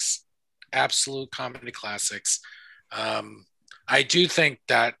classics, absolute comedy classics. I do think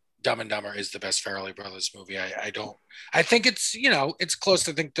that Dumb and Dumber is the best Farrelly Brothers movie. I think it's, it's close.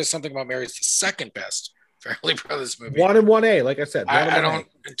 I think There's Something About Mary is the second best Farrelly Brothers movie. 1 and 1A, like I said. I don't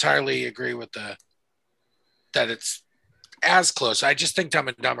entirely agree with that it's as close. I just think Dumb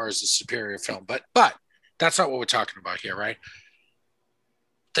and Dumber is a superior film, but that's not what we're talking about here, right?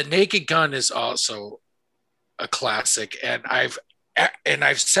 The Naked Gun is also a classic, and I've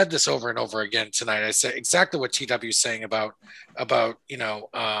said this over and over again tonight. I said exactly what TW is saying about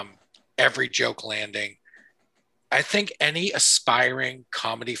every joke landing. I think any aspiring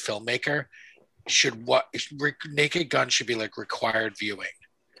comedy filmmaker Naked Gun should be like required viewing.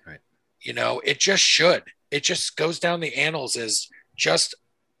 Right. It just should. It just goes down the annals as just,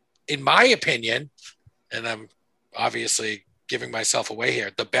 in my opinion, and I'm obviously giving myself away here,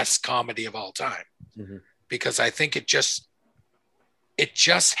 the best comedy of all time. Mm-hmm. Because I think it just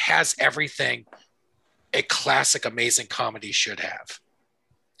has everything a classic, amazing comedy should have.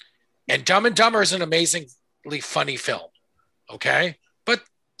 And Dumb and Dumber is an amazingly funny film, okay? But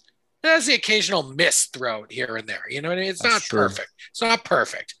it has the occasional miss throat here and there. You know what I mean? It's not perfect. It's not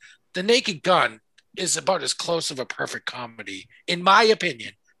perfect. The Naked Gun is about as close of a perfect comedy, in my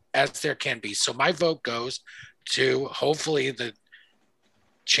opinion, as there can be. So my vote goes to, hopefully, the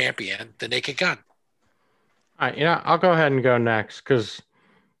champion, The Naked Gun. All right, I'll go ahead and go next, because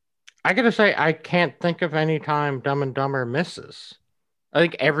I got to say, I can't think of any time Dumb and Dumber misses. I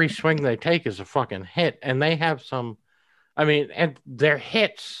think every swing they take is a fucking hit, and they have some, and their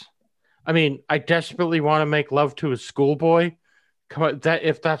hits. I desperately want to make love to a schoolboy. Come on,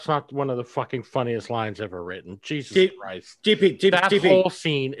 if that's not one of the fucking funniest lines ever written. Jesus Christ. GP, whole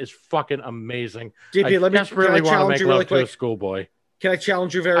scene is fucking amazing. GP, I just really want to make love to a schoolboy. Can I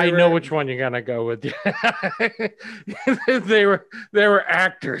challenge you I know which one you're gonna go with. They were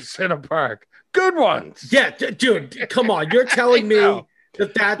actors in a park. Good ones. Yeah, dude, come on. You're telling me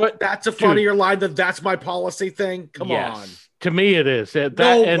that's a funnier line than that's my policy thing? Come on. To me it is.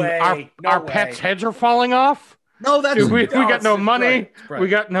 Our pets' heads are falling off. No, that's dude, we got no money. Right. We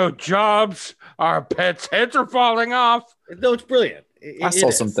got no jobs. Our pets' heads are falling off. No, it's brilliant. I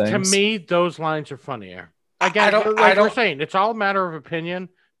saw some things. To me, those lines are funnier. Again, we're saying, it's all a matter of opinion.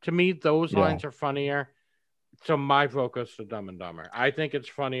 To me, those lines are funnier. So my vote goes to Dumb and Dumber. I think it's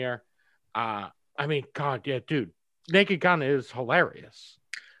funnier. God, yeah, dude. Naked Gun is hilarious.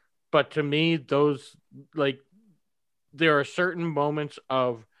 But to me, there are certain moments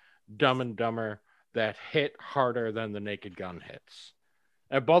of Dumb and Dumber that hit harder than the Naked Gun hits.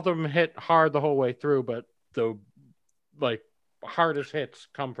 And both of them hit hard the whole way through, but the hardest hits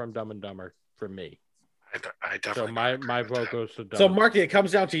come from Dumb and Dumber for me. I definitely. So my vote goes to Dumb. So Marky, it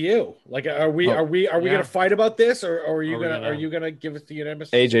comes down to you. Like, are we gonna fight about this, or are you gonna give us the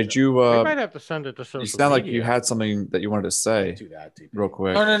unanimous? AJ, we might have to send it to social media. You sound like you had something that you wanted to say. Do that, DP. Real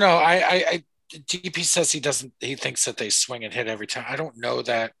quick. No. I DP says he thinks that they swing and hit every time. I don't know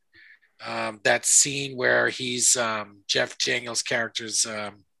that. That scene where he's Jeff Daniels' character's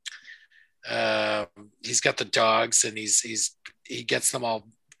he's got the dogs and he gets them all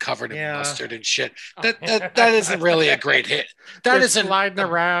covered in mustard and shit. That isn't really a great hit. That isn't sliding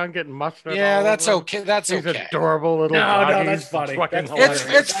around, getting mustard. Yeah, that's okay. That's These okay. Adorable little. No, that's funny.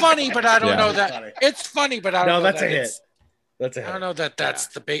 It's funny, but I don't know that. It's funny, but I don't know. No, that's a hit. That's a hit. I don't know that that's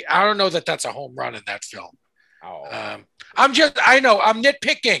the big. I don't know that that's a home run in that film. Oh. I'm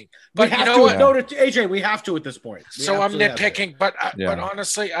nitpicking. We But you have know to. what? No, AJ, we have to at this point. We So I'm absolutely have to. nitpicking, but Yeah.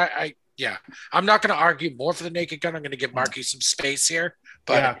 honestly, I'm not going to argue more for the Naked Gun. I'm going to give Marky some space here.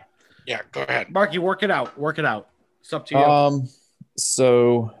 But yeah, go ahead. Marky, work it out. Work it out. It's up to you.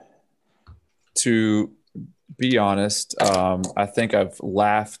 So to be honest, I think I've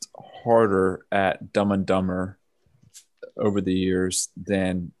laughed harder at Dumb and Dumber over the years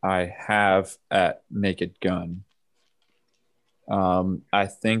than I have at Naked Gun. I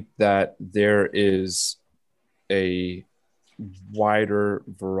think that there is a wider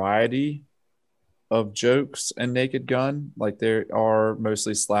variety of jokes in Naked Gun. Like there are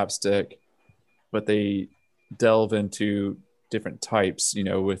mostly slapstick, but they delve into different types, you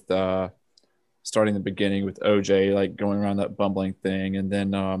know, with starting the beginning with OJ, like going around that bumbling thing. And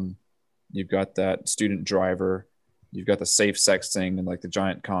then you've got that student driver. You've got the safe sexting and like the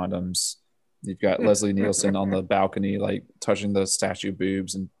giant condoms. You've got Leslie Nielsen on the balcony, like touching the statue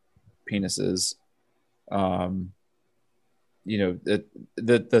boobs and penises. You know,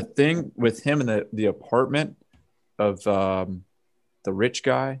 the thing with him in the apartment of the rich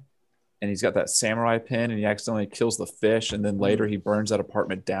guy, and he's got that samurai pin and he accidentally kills the fish. And then later he burns that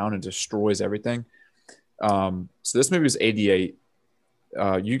apartment down and destroys everything. So this movie was 88.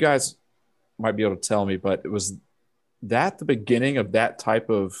 You guys might be able to tell me, but it was that the beginning of that type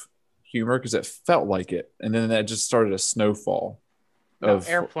of humor? Because it felt like it. And then that just started a snowfall.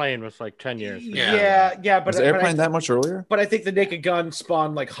 Airplane was like 10 years. Yeah. But was Airplane that much earlier? But I think the Naked Gun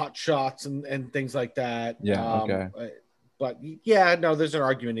spawned like Hot Shots and things like that. Yeah, okay. But yeah, no, there's an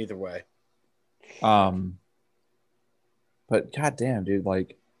argument either way. But goddamn, dude,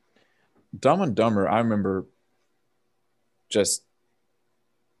 like Dumb and Dumber, I remember just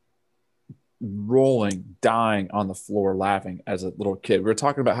rolling, dying on the floor, laughing as a little kid. We were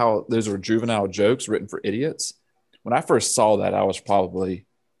talking about how those were juvenile jokes written for idiots. When I first saw that, I was probably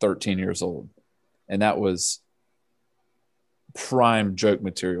 13 years old, and that was prime joke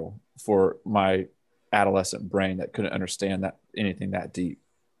material for my adolescent brain that couldn't understand that anything that deep.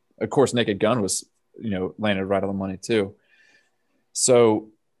 Of course, Naked Gun was, you know, landed right on the money too. So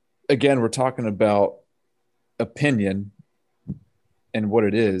again, we're talking about opinion and what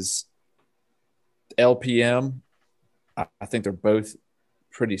it is. LPM, I think they're both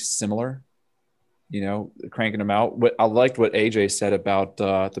pretty similar, you know, cranking them out. What I liked what AJ said about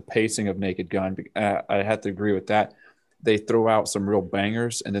the pacing of Naked Gun. I had to agree with that. They throw out some real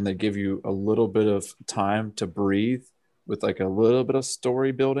bangers and then they give you a little bit of time to breathe with like a little bit of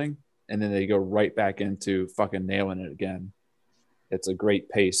story building, and then they go right back into fucking nailing it again. It's a great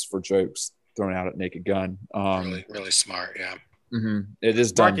pace for jokes thrown out at Naked Gun. Really, really smart. Yeah. Mm-hmm. It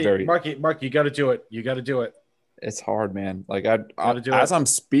is done Marky, you got to do it. You got to do it. It's hard, man. Like as I'm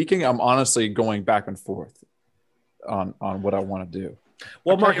speaking, I'm honestly going back and forth on what I want to do.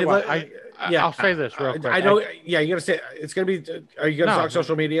 Well, Marky, I'll say this real quick. I know. You got to say it's going to be. Are you going to talk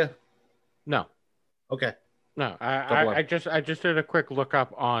social media? No. Okay. No. I just did a quick look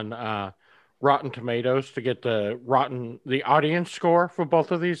up on Rotten Tomatoes to get the audience score for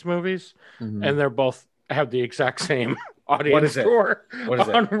both of these movies, and they're both have the exact same audience score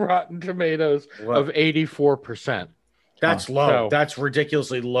on Rotten Tomatoes of 84%. That's low. So, that's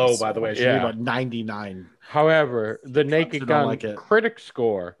ridiculously low, by the way. It should be about 99. However, the Naked Gun critic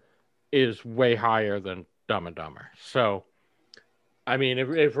score is way higher than Dumb and Dumber. So, I mean,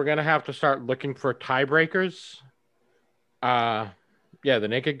 if we're going to have to start looking for tiebreakers, the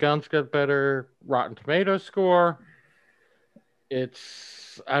Naked Gun's got better Rotten Tomatoes score.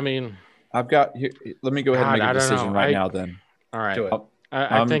 I've got here. Let me go ahead and make a decision now. Then, all right. Do it.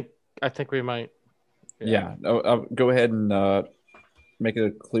 I think we might. Yeah. I'll go ahead and make it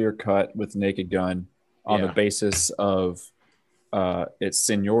a clear cut with Naked Gun on the basis of its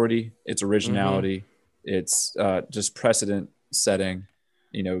seniority, its originality, its just precedent setting.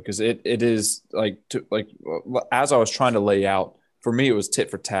 You know, because it is like as I was trying to lay out, for me it was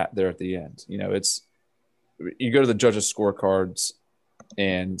tit for tat there at the end. You know, you go to the judges' scorecards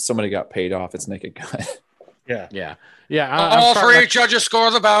and somebody got paid off. It's Naked Gun. Yeah. All three judges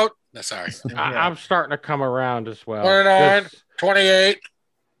score the bout. No, sorry. I'm starting to come around as well. 29, 28.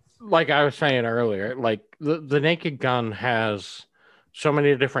 Like I was saying earlier, like the Naked Gun has so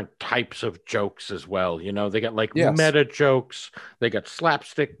many different types of jokes as well. You know, they got like meta jokes, they got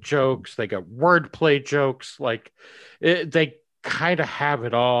slapstick jokes, they got wordplay jokes. Like they kind of have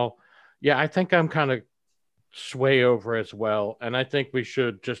it all. Yeah, I think I'm kind of sway over as well, and I think we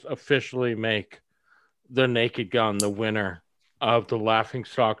should just officially make the Naked Gun the winner of the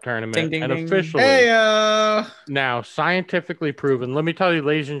Laughingstock tournament. Ding, and ding. Officially now scientifically proven. Let me tell you,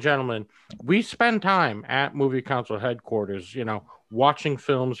 ladies and gentlemen, we spend time at movie council headquarters, you know, watching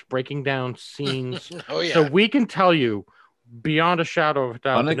films, breaking down scenes. Oh yeah. So we can tell you beyond a shadow of a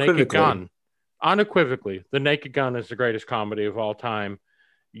doubt, The Naked Gun, unequivocally, The Naked Gun is the greatest comedy of all time.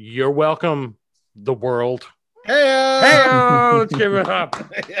 You're welcome, the world. Hey, Let's give it up.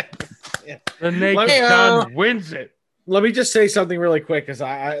 The Naked Gun wins it. Let me just say something really quick, because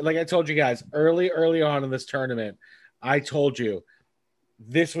I like I told you guys early on in this tournament, I told you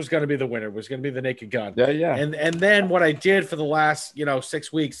this was going to be the winner, was going to be the Naked Gun. Yeah. And then what I did for the last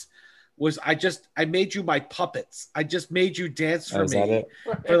 6 weeks was I made you my puppets. I just made you dance for me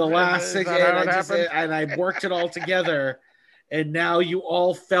for the last 6 and I worked it all together, and now you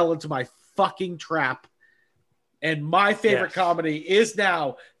all fell into my fucking trap. And my favorite comedy is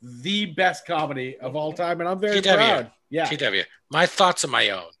now the best comedy of all time, and I'm very proud. Yeah, TW. My thoughts are my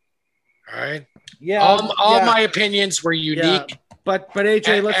own. All right. Yeah. All my opinions were unique. Yeah. But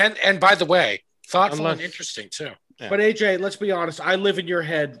AJ, and by the way, thoughtful and interesting too. Yeah. But AJ, let's be honest. I live in your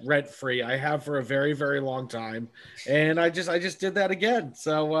head rent free. I have for a very, very long time, and I just did that again.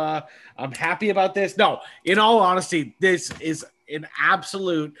 So I'm happy about this. No, in all honesty, this is an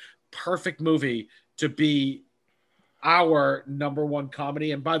absolute perfect movie to be our number one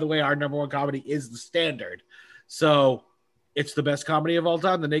comedy. And by the way, our number one comedy is The Standard. So it's the best comedy of all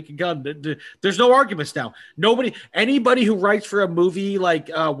time, The Naked Gun. There's no arguments now. Anybody who writes for a movie like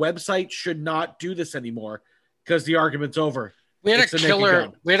website should not do this anymore, because the argument's over. We had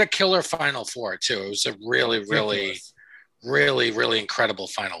a killer Final Four too. It was a really, really, really, really incredible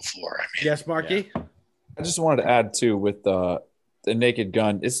Final Four. I mean, yes, Marky. Yeah. I just wanted to add too with the Naked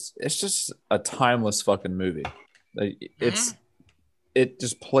Gun. It's just a timeless fucking movie. Like, it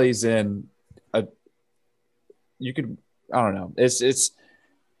just plays in I don't know. It's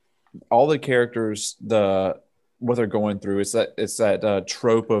all the characters, what they're going through. It's that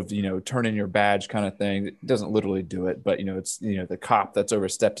trope of turn in your badge kind of thing. It doesn't literally do it, but it's the cop that's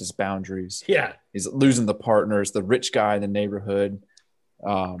overstepped his boundaries. Yeah, he's losing the partners. The rich guy in the neighborhood.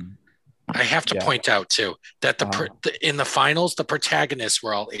 I have to point out too that in the finals, the protagonists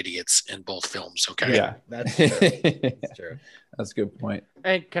were all idiots in both films. Okay, yeah, that's true. That's true. That's a good point.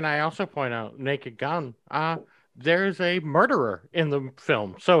 And can I also point out, Naked Gun? There's a murderer in the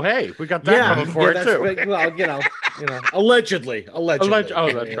film, so hey, we got that coming for it too. Well, allegedly. Oh, that's right.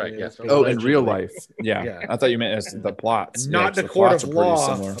 Yes. Oh, in real life, yeah. I thought you meant as the plots, not the court of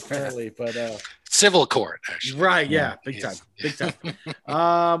law, apparently, but civil court, actually. Right? Yeah, big time.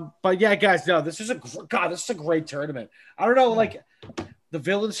 But yeah, guys, no, this is a great tournament. I don't know, like. The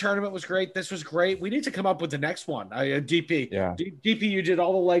villains tournament was great. This was great. We need to come up with the next one. DP. Yeah. DP, you did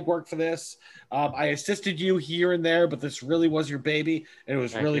all the legwork for this. I assisted you here and there, but this really was your baby. And it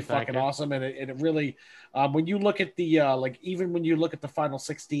was really fucking awesome. And it really, when you look at the, even when you look at the final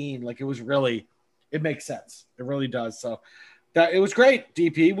 16, it makes sense. It really does. So it was great,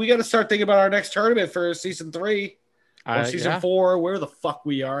 DP. We got to start thinking about our next tournament for season 3 or season 4, where the fuck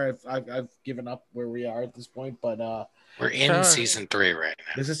we are. I've given up where we are at this point, but, we're in season 3 right now.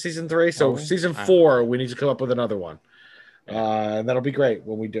 This is season 3. So season 4, we need to come up with another one. And that'll be great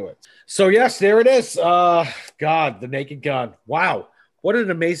when we do it. So yes, there it is. God, The Naked Gun. Wow. What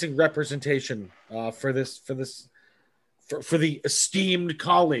an amazing representation for the esteemed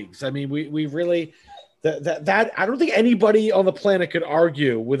colleagues. I mean, we really, that I don't think anybody on the planet could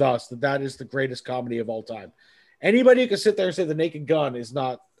argue with us that is the greatest comedy of all time. Anybody who can sit there and say The Naked Gun is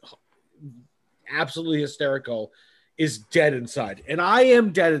not absolutely hysterical is dead inside. And I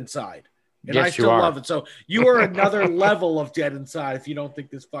am dead inside. And I still love it. So you are another level of dead inside if you don't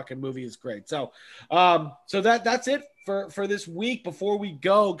think this fucking movie is great. So that's it for this week. Before we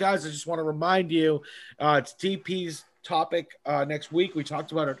go, guys, I just want to remind you, it's DP's topic next week. We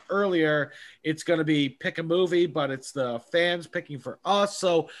talked about it earlier. It's going to be pick a movie, but it's the fans picking for us.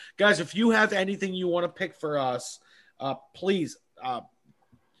 So guys, if you have anything you want to pick for us, please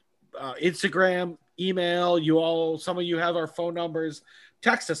Instagram, email, some of you have our phone numbers,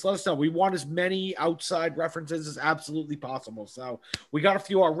 text us, let us know. We want as many outside references as absolutely possible. So we got a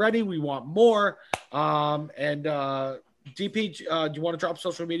few already. We want more. And DP, do you want to drop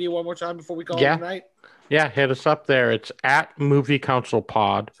social media one more time before we call it tonight? Yeah, hit us up there. It's at Movie Council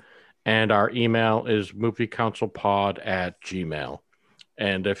Pod, and our email is moviecouncilpod@gmail.com.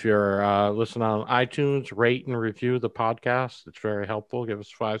 And if you're listening on iTunes, rate and review the podcast. It's very helpful. Give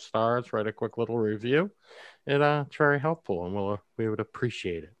us 5 stars. Write a quick little review. It's very helpful, and we would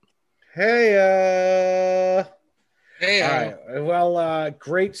appreciate it. Hey. All right. Well,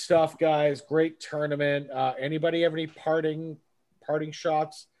 great stuff, guys. Great tournament. Anybody have any parting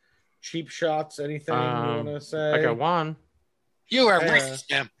shots, cheap shots, anything you want to say? I got one. You are racist,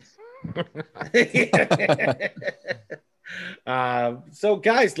 Jim. So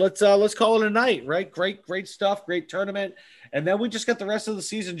guys, let's call it a night, right? Great stuff, great tournament, and then we just got the rest of the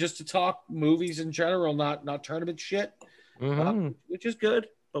season just to talk movies in general, not tournament shit, which is good.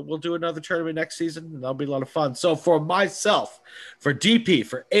 But we'll do another tournament next season, and that'll be a lot of fun. So for myself, for DP,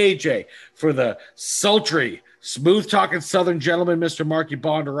 for AJ, for the sultry, smooth talking Southern gentleman, Mr. Marky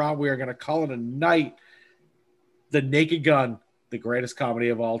Bondurant, we are going to call it a night. The Naked Gun, the greatest comedy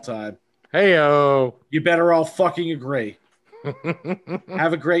of all time. Heyo. You better all fucking agree.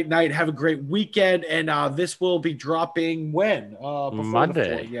 Have a great night. Have a great weekend. And this will be dropping when? Before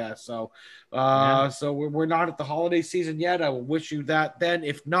Monday. Yeah. So we're not at the holiday season yet. I will wish you that then.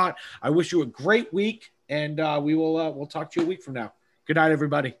 If not, I wish you a great week. And we'll talk to you a week from now. Good night,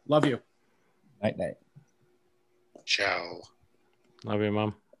 everybody. Love you. Night, night. Ciao. Love you,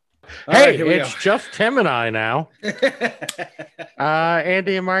 Mom. All Hey, right, here we it's go. just Tim and I now.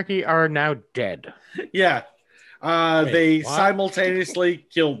 Andy and Marky are now dead. Yeah. Wait, They what? simultaneously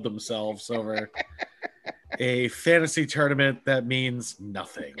killed themselves over a fantasy tournament that means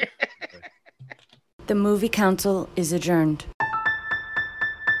nothing. The movie council is adjourned.